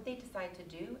 And what they decide to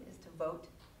do is to vote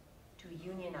to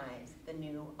unionize the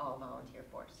new all-volunteer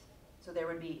force. So there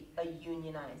would be a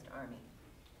unionized army.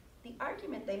 The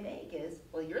argument they make is,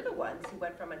 well, you're the ones who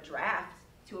went from a draft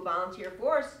to a volunteer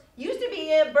force used to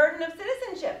be a burden of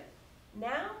citizenship.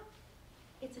 Now,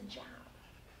 it's a job.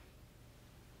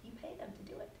 You pay them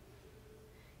to do it.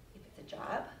 If it's a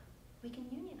job, we can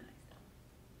unionize them.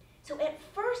 So at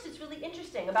first, it's really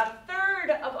interesting. About a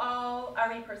third of all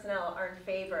Army personnel are in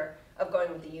favor of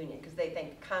going with the union because they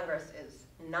think Congress is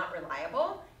not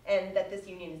reliable and that this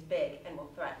union is big and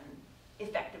will threaten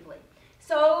effectively.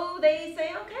 So they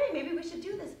say, okay, maybe we should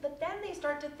do this. But then they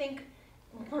start to think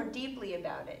more deeply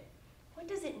about it. What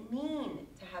does it mean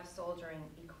to have soldiering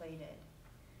equated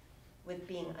with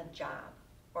being a job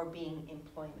or being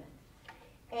employment?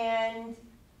 And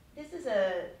this is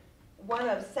one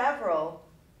of several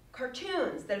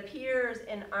cartoons that appears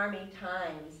in Army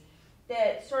Times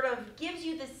that sort of gives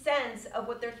you the sense of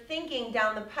what they're thinking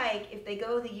down the pike if they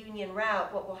go the union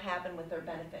route, what will happen with their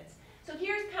benefits. So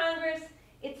here's Congress.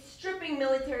 It's stripping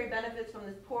military benefits from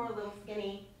this poor little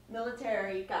skinny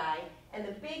military guy, and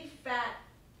the big fat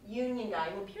union guy,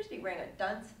 who appears to be wearing a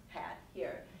dunce hat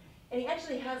here, and he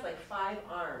actually has like 5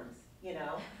 arms, you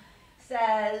know,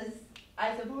 says,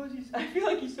 I suppose I feel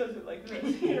like he says it like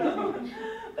this, you know.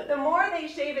 But the more they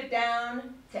shave it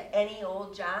down to any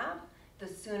old job, the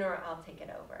sooner I'll take it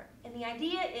over. And the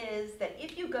idea is that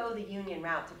if you go the union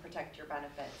route to protect your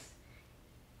benefits,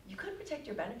 you could protect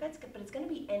your benefits, but it's going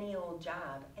to be any old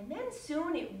job. And then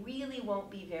soon it really won't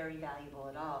be very valuable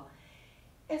at all.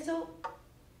 And so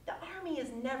the Army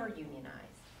is never unionized.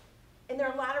 And there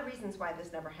are a lot of reasons why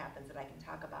this never happens that I can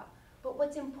talk about. But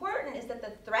what's important is that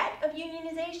the threat of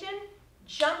unionization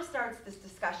jumpstarts this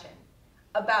discussion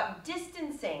about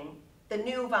distancing the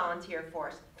new volunteer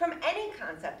force from any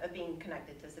concept of being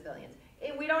connected to civilians.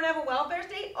 If we don't have a welfare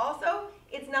state, also,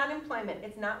 it's not employment,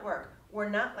 it's not work. We're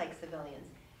not like civilians.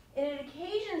 And it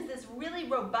occasions this really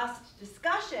robust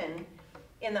discussion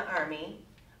in the Army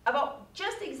about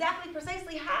just exactly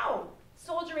precisely how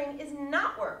soldiering is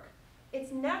not work.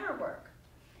 It's never work.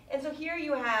 And so here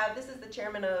you have, this is the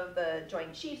chairman of the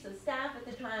Joint Chiefs of Staff at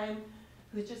the time,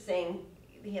 who's just saying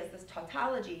he has this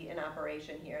tautology in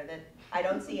operation here that I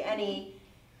don't see any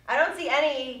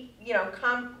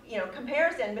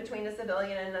comparison between a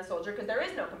civilian and a soldier, because there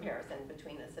is no comparison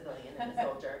between a civilian and a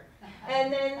soldier.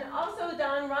 And then also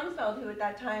Don Rumsfeld, who at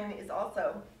that time is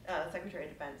also Secretary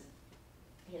of Defense,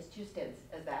 he has 2 stints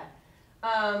as that,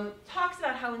 talks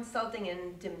about how insulting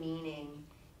and demeaning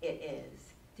it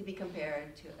is to be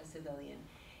compared to a civilian.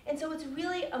 And so it's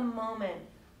really a moment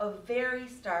of very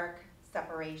stark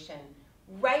separation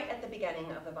right at the beginning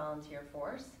of the volunteer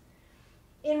force,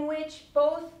 in which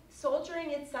both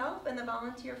soldiering itself and the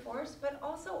volunteer force, but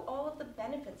also all of the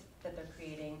benefits that they're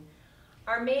creating,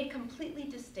 are made completely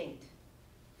distinct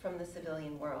from the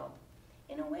civilian world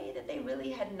in a way that they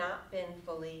really had not been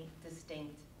fully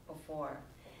distinct before.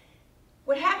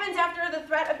 What happens after the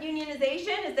threat of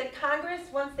unionization is that Congress,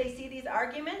 once they see these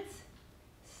arguments,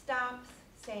 stops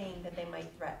saying that they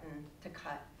might threaten to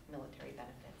cut military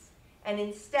benefits. And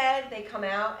instead, they come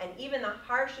out, and even the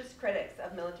harshest critics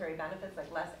of military benefits,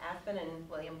 like Les Aspin and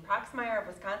William Proxmire of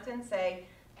Wisconsin, say,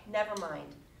 never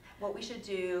mind. What we should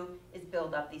do is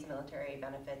build up these military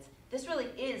benefits. This really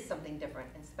is something different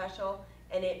and special,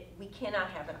 and we cannot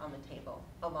have it on the table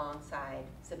alongside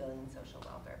civilian social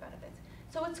welfare benefits.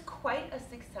 So it's quite a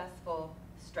successful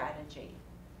strategy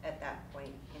at that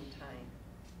point in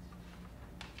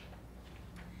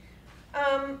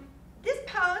time. This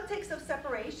politics of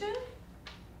separation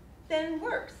then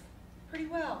works pretty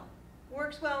well.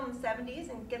 Works well in the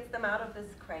 70s and gets them out of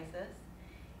this crisis.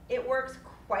 It works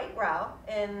quite well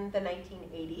in the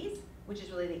 1980s, which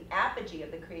is really the apogee of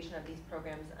the creation of these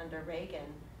programs under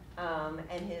Reagan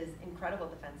and his incredible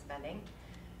defense spending.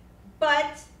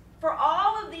 But for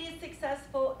all of these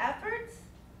successful efforts,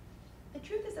 the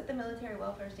truth is that the military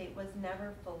welfare state was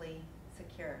never fully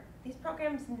secure. These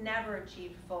programs never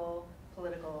achieved full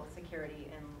political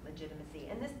security and legitimacy.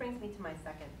 And this brings me to my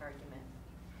second argument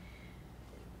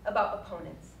about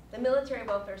opponents. The military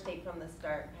welfare state from the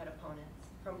start had opponents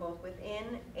from both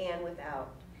within and without.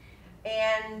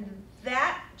 And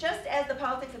that, just as the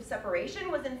politics of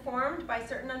separation was informed by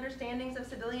certain understandings of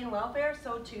civilian welfare,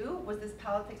 so too was this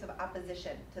politics of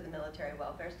opposition to the military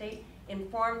welfare state,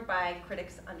 informed by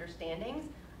critics' understandings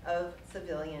of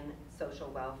civilian social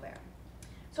welfare.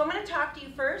 So I'm going to talk to you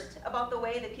first about the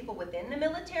way that people within the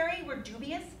military were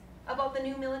dubious about the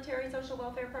new military social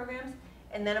welfare programs,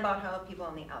 and then about how people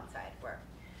on the outside were.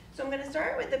 So I'm going to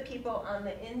start with the people on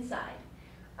the inside.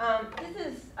 This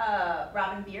is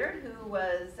Robin Beard, who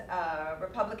was a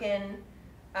Republican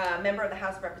member of the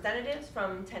House of Representatives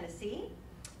from Tennessee.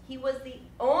 He was the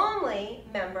only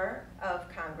member of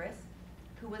Congress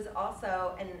who was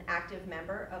also an active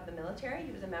member of the military.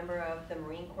 He was a member of the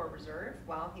Marine Corps Reserve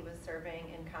while he was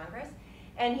serving in Congress.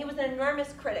 And he was an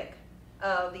enormous critic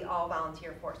of the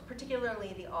all-volunteer force,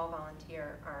 particularly the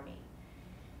all-volunteer Army.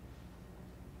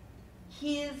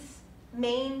 His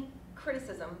main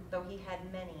criticism, though he had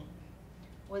many,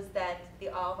 was that the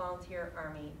all-volunteer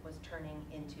Army was turning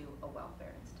into a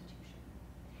welfare institution.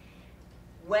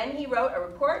 When he wrote a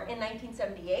report in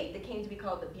 1978 that came to be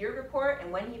called the Beard Report,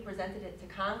 and when he presented it to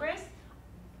Congress,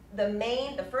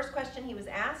 the first question he was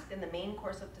asked in the main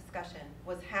course of discussion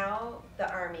was how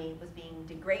the Army was being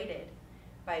degraded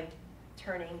by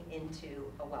turning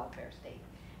into a welfare state.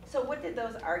 So what did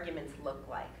those arguments look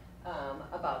like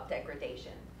about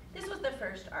degradation? This was the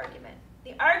first argument.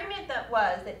 The argument that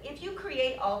was that if you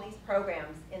create all these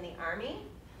programs in the Army,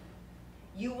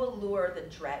 you will lure the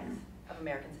dregs of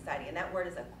American society. And that word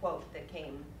is a quote that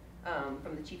came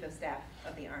from the Chief of Staff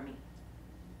of the Army.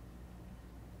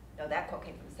 No, that quote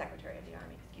came from the Secretary of the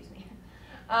Army, excuse me,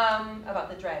 about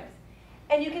the dregs.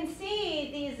 And you can see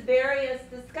these various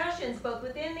discussions both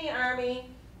within the Army.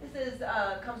 This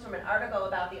comes from an article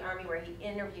about the Army where he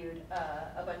interviewed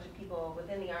a bunch of people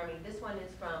within the Army. This one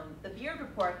is from the Beard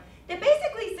Report that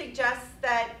basically suggests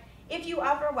that if you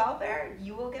offer welfare,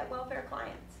 you will get welfare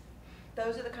clients.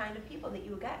 Those are the kind of people that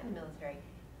you will get in the military.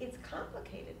 It's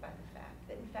complicated by the fact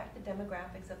that, in fact, the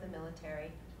demographics of the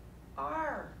military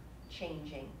are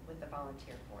changing with the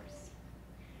volunteer force.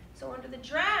 So under the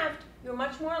draft, you're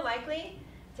much more likely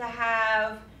to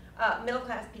have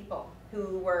middle-class people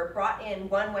who were brought in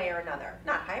one way or another.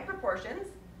 Not high proportions,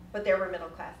 but there were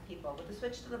middle-class people. With the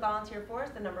switch to the volunteer force,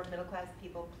 the number of middle-class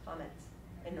people plummets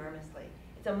enormously.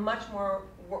 It's a much more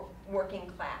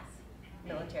working-class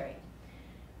military.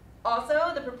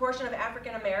 Also, the proportion of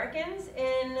African Americans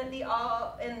in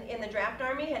the draft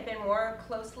Army had been more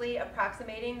closely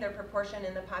approximating their proportion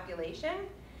in the population.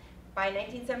 By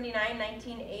 1979,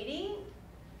 1980,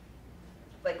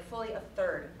 like fully a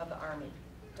third of the Army,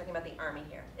 talking about the Army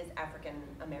here, is African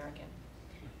American.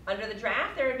 Under the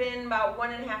draft, there had been about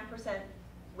 1.5%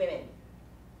 women.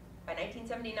 By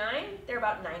 1979, there are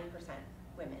about 9%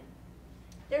 women.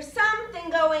 There's something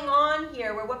going on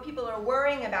here where what people are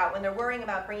worrying about when they're worrying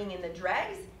about bringing in the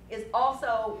dregs is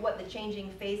also what the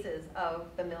changing faces of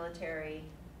the military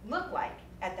look like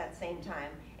at that same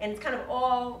time. And it's kind of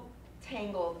all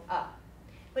tangled up.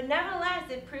 But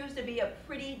nevertheless, it proves to be a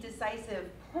pretty decisive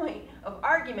point of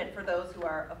argument for those who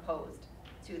are opposed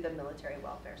to the military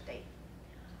welfare state.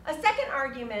 A second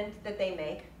argument that they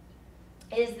make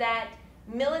is that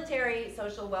military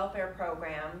social welfare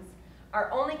programs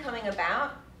are only coming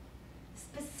about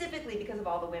specifically because of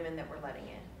all the women that we're letting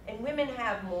in. And women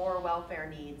have more welfare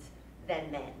needs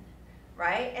than men,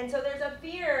 right? And so there's a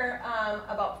fear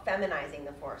about feminizing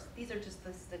the force. These are just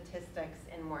the statistics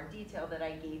in more detail that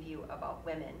I gave you about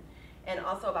women, and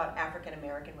also about African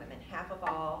American women. Half of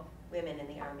all women in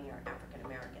the Army are African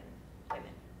American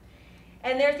women.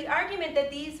 And there's the argument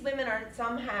that these women are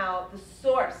somehow the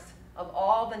source of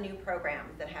all the new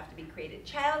programs that have to be created.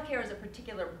 Childcare is a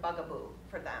particular bugaboo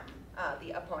for them,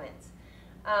 the opponents.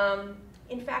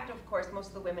 In fact, of course, most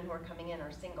of the women who are coming in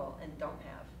are single and don't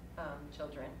have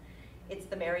children. It's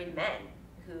the married men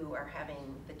who are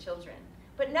having the children.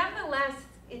 But nevertheless,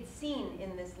 it's seen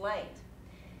in this light.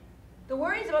 The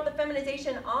worries about the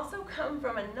feminization also come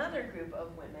from another group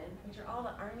of women, which are all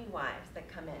the Army wives that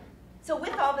come in. So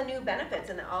with all the new benefits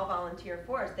in the all-volunteer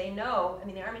force, they know, I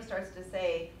mean, the Army starts to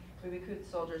say, we recruit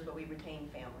soldiers, but we retain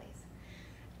families.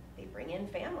 They bring in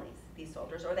families, these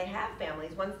soldiers, or they have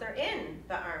families once they're in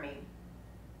the Army.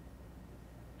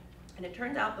 And it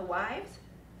turns out the wives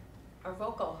are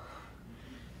vocal.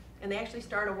 And they actually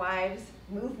start a wives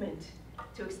movement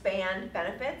to expand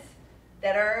benefits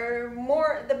that are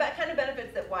more, the kind of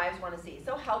benefits that wives want to see.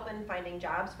 So help in finding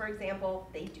jobs, for example.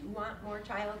 They do want more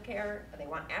child care. They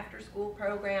want after-school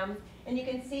programs. And you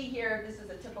can see here, this is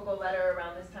a typical letter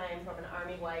around this time from an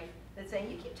Army wife that's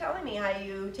saying, you keep telling me how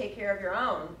you take care of your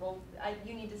own. Well,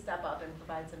 you need to step up and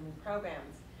provide some new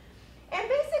programs. And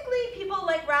basically, people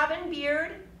like Robin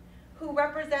Beard, who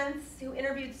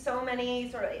interviewed so many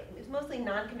sort of, it was mostly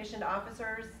non-commissioned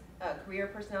officers, career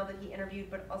personnel that he interviewed,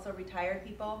 but also retired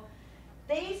people.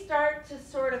 They start to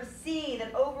sort of see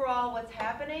that overall what's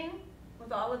happening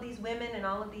with all of these women and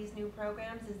all of these new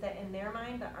programs is that in their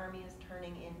mind, the Army is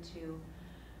turning into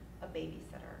a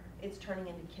babysitter. It's turning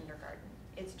into kindergarten.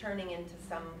 It's turning into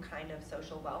some kind of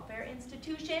social welfare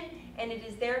institution, and it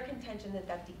is their contention that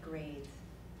that degrades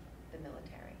the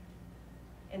military.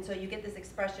 And so you get this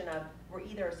expression of, we're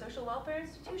either a social welfare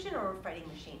institution or we're a fighting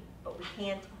machine, but we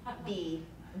can't be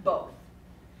both.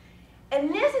 And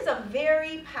this is a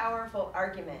very powerful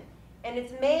argument And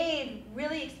it's made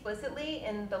really explicitly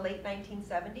in the late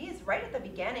 1970s, right at the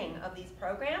beginning of these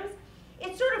programs.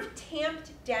 It's sort of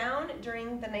tamped down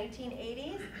during the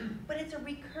 1980s, but it's a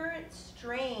recurrent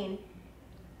strain.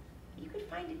 You could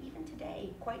find it even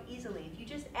today quite easily. If you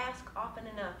just ask often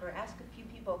enough or ask a few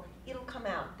people, it'll come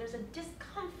out. There's a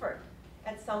discomfort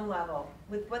at some level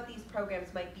with what these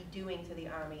programs might be doing to the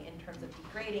Army in terms of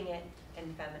degrading it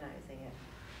and feminizing it.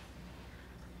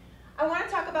 I want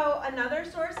to talk about another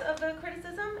source of the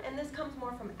criticism, and this comes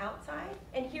more from outside.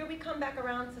 And here we come back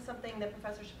around to something that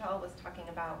Professor Chappell was talking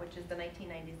about, which is the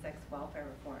 1996 welfare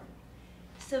reform.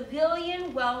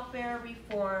 Civilian welfare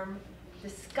reform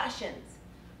discussions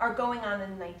are going on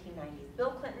in the 1990s.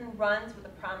 Bill Clinton runs with a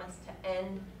promise to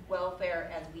end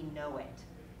welfare as we know it.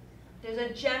 There's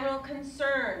a general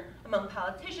concern among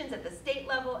politicians at the state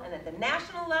level and at the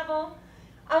national level,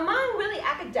 among really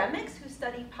academics who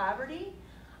study poverty,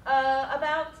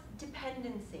 about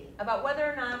dependency, about whether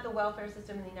or not the welfare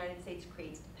system in the United States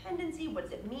creates dependency. What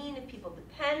does it mean if people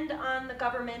depend on the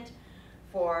government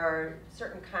for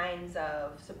certain kinds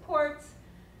of supports?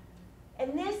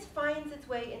 And this finds its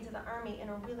way into the Army in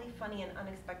a really funny and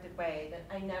unexpected way that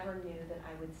I never knew that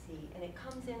I would see. And it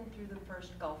comes in through the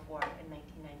first Gulf War in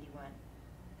 1991.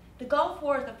 The Gulf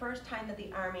War is the first time that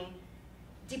the Army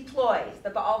deploys,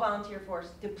 the all-volunteer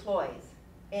force deploys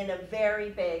in a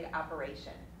very big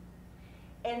operation.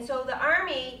 And so the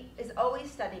Army is always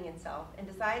studying itself and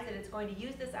decides that it's going to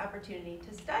use this opportunity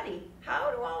to study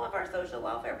how do all of our social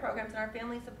welfare programs and our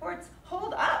family supports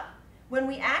hold up when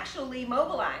we actually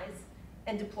mobilize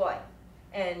and deploy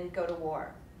and go to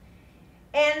war.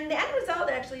 And the end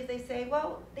result actually is they say,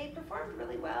 well, they performed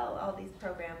really well, all these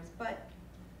programs, but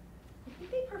I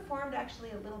think they performed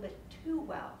actually a little bit too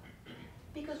well.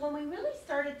 Because when we really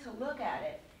started to look at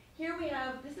it, here we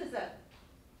have, this is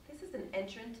an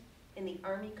entrant in the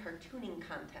Army cartooning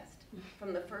contest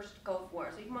from the first Gulf War.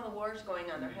 So even while the war's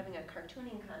going on, they're having a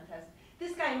cartooning contest.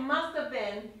 This guy must have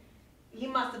been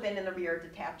in the rear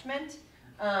detachment.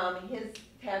 His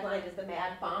tagline is the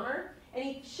Mad Bomber. And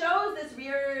he shows this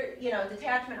rear,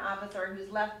 detachment officer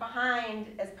who's left behind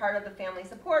as part of the family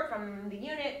support from the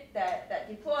unit that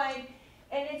deployed.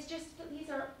 And it's just, these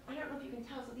are, I don't know if you can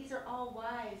tell, so these are all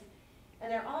wives. And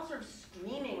they're all sort of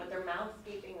screaming with their mouths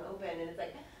gaping open. And it's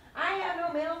like, I have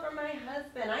no mail from my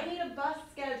husband. I need a bus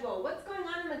schedule. What's going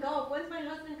on in the Gulf? When's my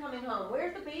husband coming home?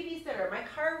 Where's the babysitter? My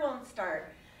car won't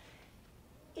start.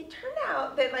 It turned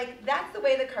out that that's the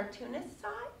way the cartoonists saw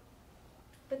it.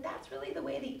 But that's really the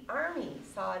way the Army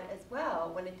saw it as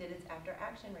well when it did its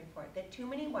after-action report, that too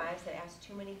many wives had asked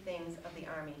too many things of the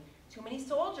Army. Too many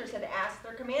soldiers had asked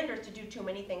their commanders to do too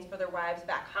many things for their wives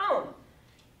back home.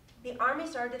 The Army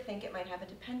started to think it might have a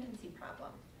dependency problem.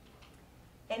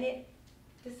 And it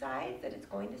decides that it's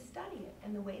going to study it.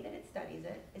 And the way that it studies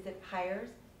it is it hires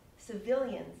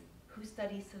civilians who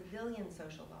study civilian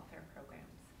social welfare programs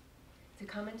to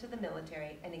come into the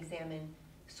military and examine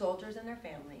soldiers and their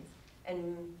families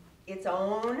and its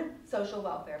own social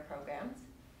welfare programs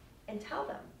and tell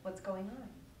them what's going on.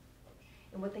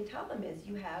 And what they tell them is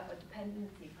you have a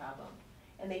dependency problem.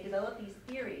 And they develop these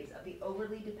theories of the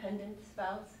overly dependent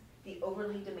spouse, the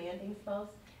overly demanding spouse,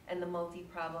 and the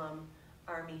multi-problem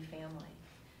Army family.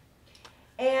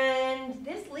 And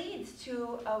this leads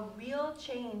to a real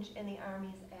change in the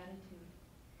Army's attitude.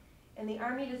 And the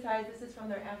Army decides, this is from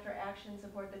their after-action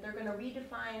support, that they're going to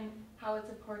redefine how it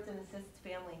supports and assists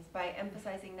families by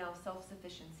emphasizing now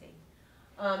self-sufficiency.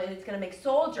 And it's going to make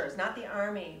soldiers, not the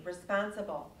Army,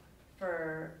 responsible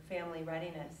for family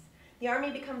readiness. The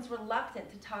Army becomes reluctant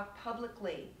to talk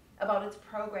publicly about its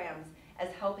programs as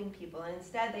helping people, and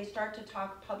instead they start to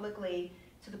talk publicly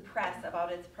to the press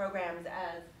about its programs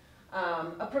as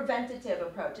a preventative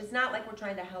approach. It's not like we're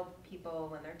trying to help people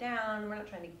when they're down. We're not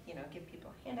trying to, give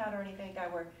people a handout or anything like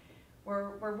that.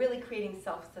 We're really creating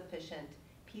self-sufficient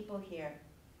people here,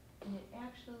 and it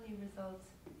actually results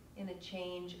in a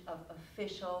change of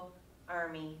official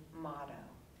Army motto.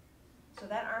 So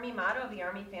that Army motto of the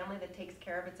Army family that takes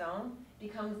care of its own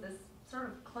becomes this sort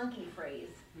of clunky phrase.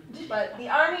 But the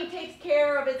Army takes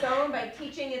care of its own by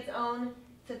teaching its own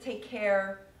to take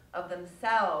care of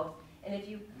themselves. And if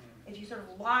you sort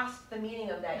of lost the meaning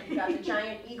of that, you've got the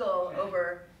giant eagle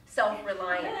over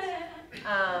self-reliant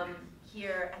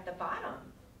here at the bottom.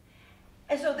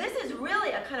 And so this is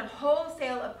really a kind of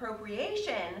wholesale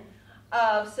appropriation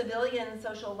of civilian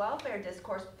social welfare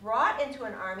discourse brought into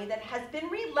an Army that has been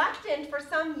reluctant for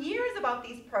some years about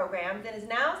these programs and is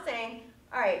now saying,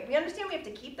 all right, we understand we have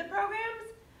to keep the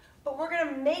programs, but we're going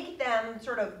to make them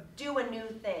sort of do a new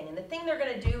thing. And the thing they're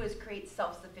going to do is create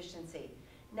self-sufficiency.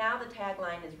 Now the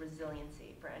tagline is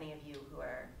resiliency for any of you who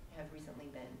have recently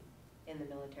been in the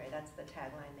military. That's the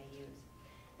tagline they use.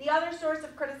 The other source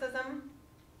of criticism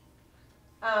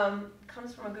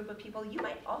comes from a group of people you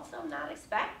might also not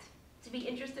expect to be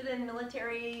interested in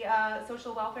military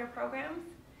social welfare programs,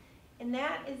 and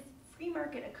that is free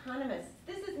market economists.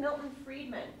 This is Milton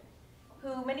Friedman,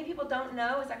 who many people don't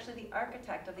know is actually the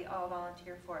architect of the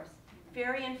all-volunteer force.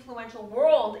 Very influential,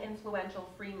 world influential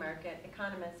free market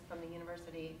economist from the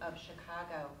University of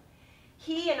Chicago.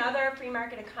 He and other free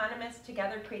market economists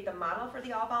together create the model for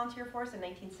the all-volunteer force in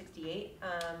 1968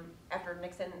 after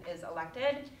Nixon is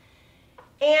elected.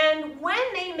 And when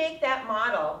they make that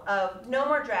model of no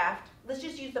more draft, let's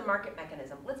just use the market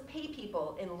mechanism. Let's pay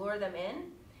people and lure them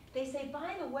in. They say,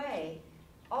 by the way,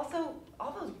 also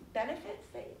all those benefits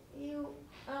that you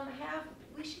have,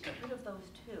 we should get rid of those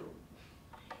too.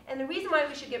 And the reason why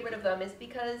we should get rid of them is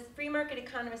because free market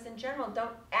economists in general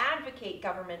don't advocate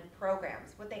government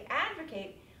programs. What they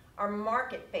advocate are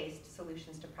market-based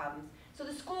solutions to problems. So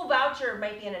the school voucher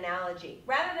might be an analogy.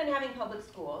 Rather than having public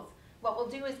schools, what we'll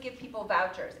do is give people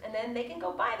vouchers, and then they can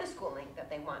go buy the schooling that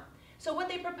they want. So what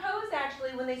they proposed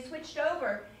actually when they switched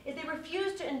over is they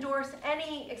refused to endorse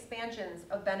any expansions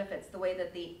of benefits the way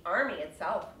that the Army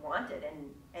itself wanted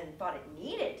and thought it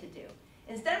needed to do.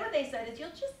 Instead what they said is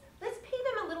let's pay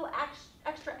them a little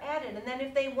extra added, and then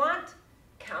if they want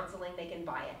counseling, they can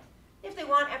buy it. If they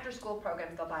want after-school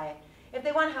programs, they'll buy it. If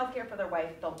they want health care for their wife,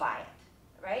 they'll buy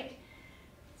it, right?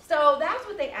 So that's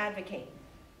what they advocate.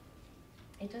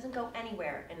 It doesn't go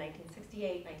anywhere in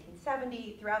 1968,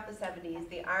 1970, throughout the 70s.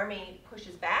 The Army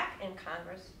pushes back and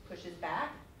Congress pushes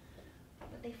back.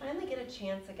 But they finally get a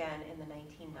chance again in the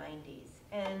 1990s.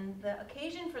 And the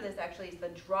occasion for this actually is the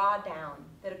drawdown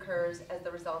that occurs as the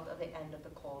result of the end of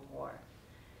the Cold War.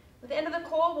 With the end of the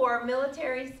Cold War,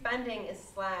 military spending is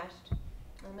slashed.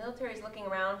 The military is looking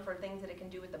around for things that it can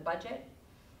do with the budget.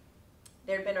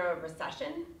 There had been a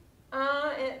recession,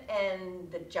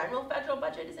 and the general federal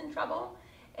budget is in trouble.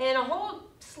 And a whole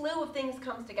slew of things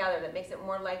comes together that makes it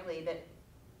more likely that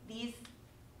these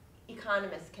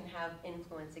economists can have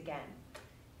influence again.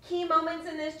 Key moments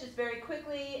in this, just very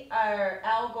quickly, are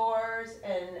Al Gore's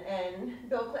and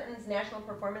Bill Clinton's National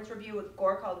Performance Review with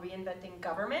Gore called Reinventing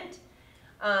Government.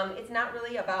 It's not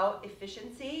really about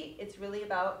efficiency, it's really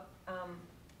about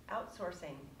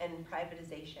outsourcing and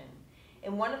privatization.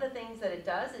 And one of the things that it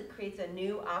does, it creates a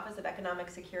new Office of Economic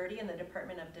Security in the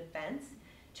Department of Defense,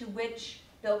 to which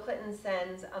Bill Clinton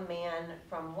sends a man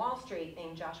from Wall Street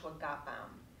named Joshua Gottbaum.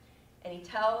 And he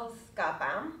tells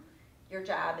Gottbaum, your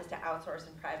job is to outsource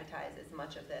and privatize as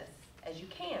much of this as you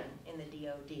can in the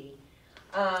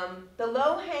DoD. The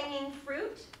low-hanging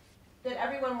fruit that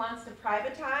everyone wants to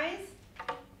privatize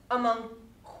among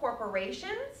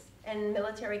corporations and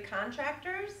military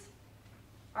contractors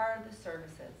are the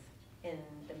services in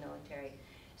the military.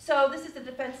 So this is the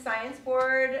Defense Science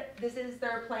Board. This is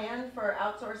their plan for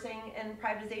outsourcing and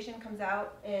privatization, comes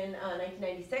out in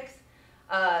 1996.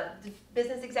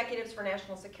 Business Executives for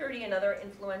National Security, another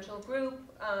influential group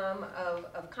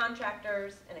of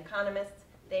contractors and economists,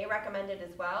 they recommend it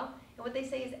as well. And what they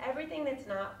say is everything that's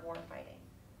not warfighting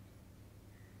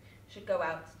should go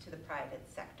out to the private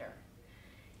sector.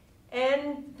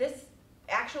 And this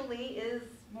actually is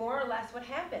more or less what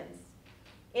happens.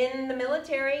 In the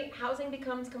military, housing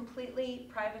becomes completely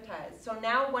privatized. So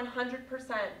now 100%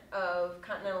 of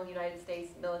continental United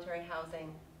States military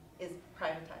housing is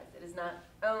privatized. It is not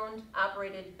owned,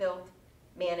 operated, built,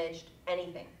 managed,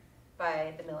 anything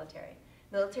by the military.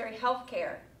 Military health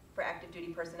care for active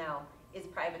duty personnel is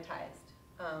privatized.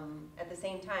 At the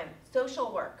same time,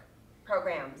 social work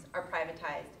programs are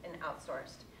privatized and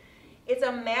outsourced. It's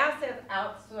a massive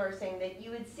outsourcing that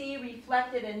you would see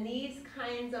reflected in these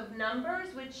kinds of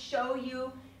numbers, which show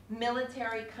you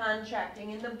military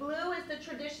contracting. And the blue is the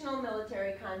traditional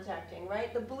military contracting,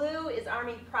 right? The blue is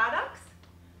Army products.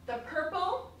 The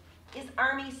purple is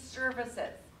Army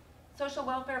services. Social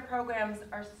welfare programs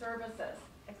are services,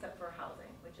 except for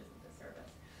housing, which isn't a service.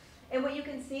 And what you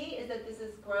can see is that this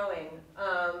is growing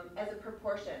as a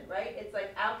proportion, right? It's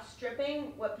like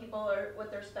outstripping what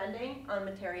they're spending on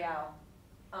material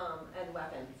and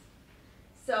weapons.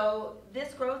 So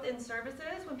this growth in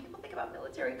services, when people think about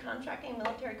military contracting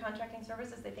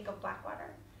services, they think of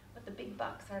Blackwater, but the big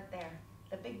bucks aren't there.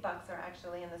 The big bucks are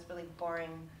actually in this really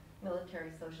boring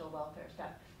military social welfare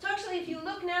stuff. So actually, if you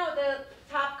look now at the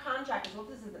top contractors, well,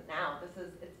 this isn't now.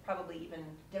 It's probably even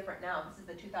different now. This is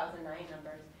the 2009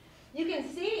 numbers. You can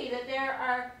see that there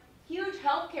are huge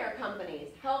healthcare companies,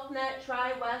 HealthNet,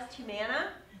 TriWest,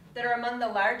 Humana, that are among the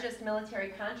largest military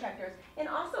contractors. And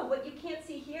also, what you can't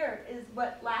see here is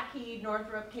what Lockheed,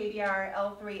 Northrop, KBR,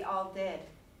 L3 all did,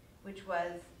 which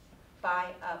was buy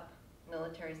up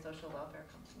military social welfare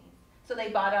companies. So they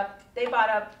bought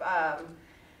up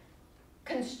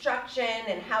construction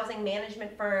and housing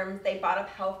management firms. They bought up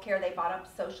healthcare. They bought up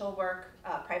social work,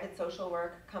 private social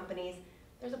work companies.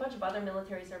 There's a bunch of other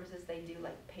military services they do,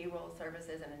 like payroll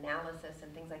services and analysis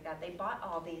and things like that. They bought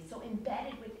all these. So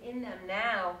embedded within them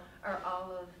now are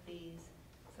all of these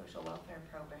social welfare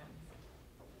programs.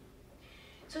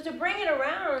 So to bring it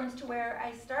around to where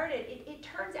I started, it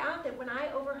turns out that when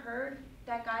I overheard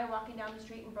that guy walking down the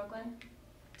street in Brooklyn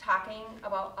talking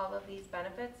about all of these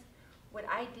benefits, what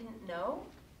I didn't know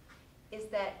is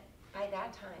that by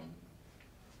that time,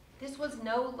 this was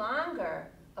no longer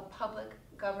a public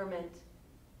government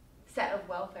set of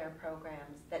welfare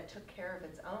programs that took care of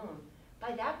its own.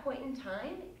 By that point in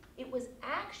time, it was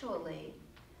actually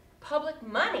public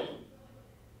money,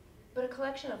 but a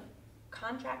collection of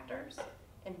contractors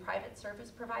and private service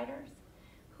providers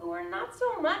who were not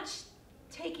so much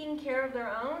taking care of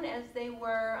their own as they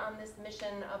were on this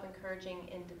mission of encouraging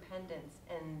independence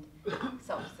and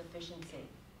self-sufficiency.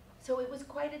 So it was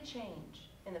quite a change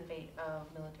in the fate of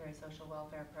military social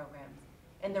welfare programs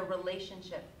and their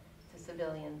relationship to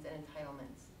civilians and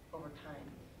entitlements over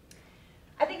time.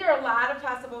 I think there are a lot of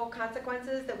possible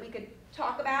consequences that we could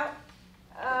talk about.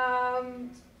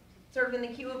 Sort of in the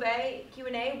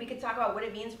Q&A, we could talk about what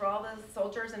it means for all the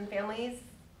soldiers and families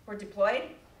who are deployed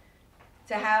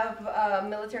to have a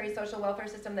military social welfare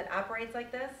system that operates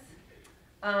like this.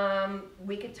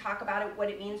 We could talk about what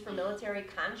it means for military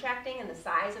contracting and the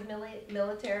size of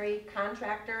military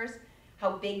contractors,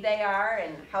 how big they are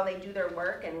and how they do their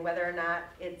work and whether or not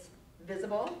it's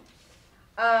visible.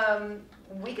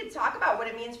 We could talk about what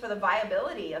it means for the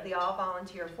viability of the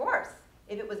all-volunteer force.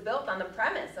 If it was built on the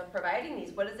premise of providing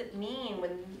these, what does it mean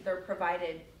when they're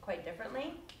provided quite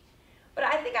differently? But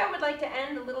I think I would like to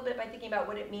end a little bit by thinking about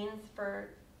what it means for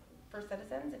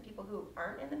citizens and people who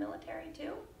aren't in the military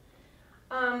too.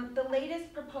 The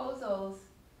latest proposals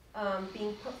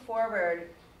being put forward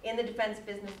in the Defense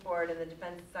Business Board and the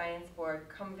Defense Science Board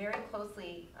come very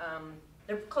closely,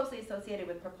 they're closely associated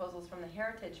with proposals from the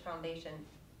Heritage Foundation,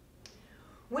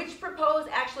 which propose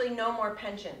actually no more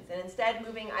pensions and instead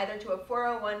moving either to a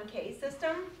 401k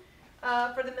system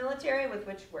for the military, with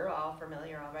which we're all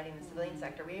familiar already in the civilian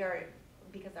sector. We are,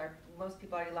 because most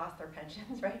people already lost their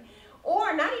pensions, right?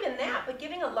 Or not even that, but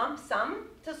giving a lump sum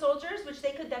to soldiers, which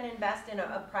they could then invest in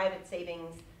a private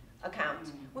savings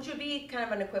account, which would be kind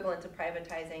of an equivalent to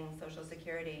privatizing Social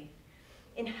Security.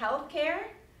 In healthcare,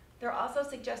 they're also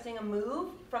suggesting a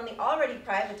move from the already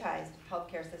privatized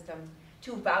healthcare system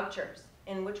to vouchers,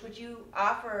 in which what you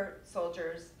offer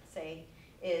soldiers, say,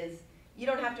 is you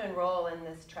don't have to enroll in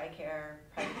this TRICARE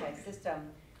privatized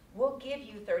system. We'll give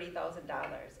you $30,000,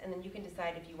 and then you can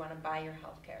decide if you want to buy your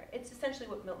health care. It's essentially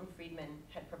what Milton Friedman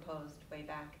had proposed way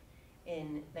back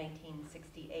in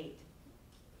 1968.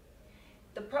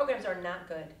 The programs are not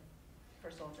good for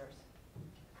soldiers.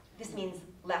 This means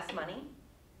less money,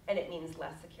 and it means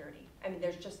less security. I mean,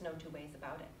 there's just no two ways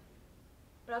about it.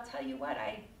 But I'll tell you what,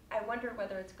 I wonder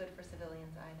whether it's good for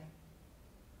civilians either.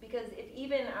 Because if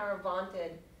even our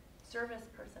vaunted service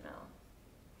personnel,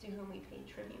 to whom we pay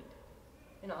tribute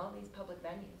in all of these public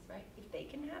venues, right? If they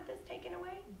can have this taken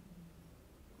away,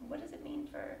 what does it mean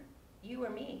for you or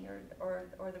me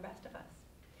or the rest of us?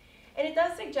 And it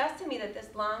does suggest to me that this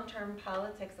long-term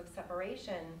politics of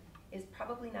separation is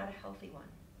probably not a healthy one.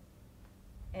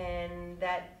 And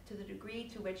that to the degree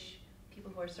to which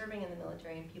people who are serving in the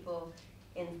military and people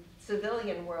in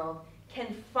civilian world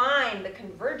can find the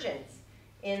convergence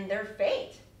in their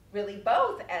fate, really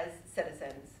both as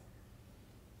citizens,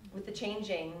 with the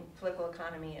changing political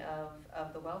economy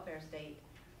of the welfare state,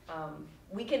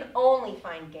 we can only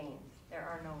find gains. There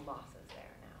are no losses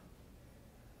there now.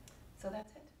 So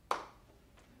that's it.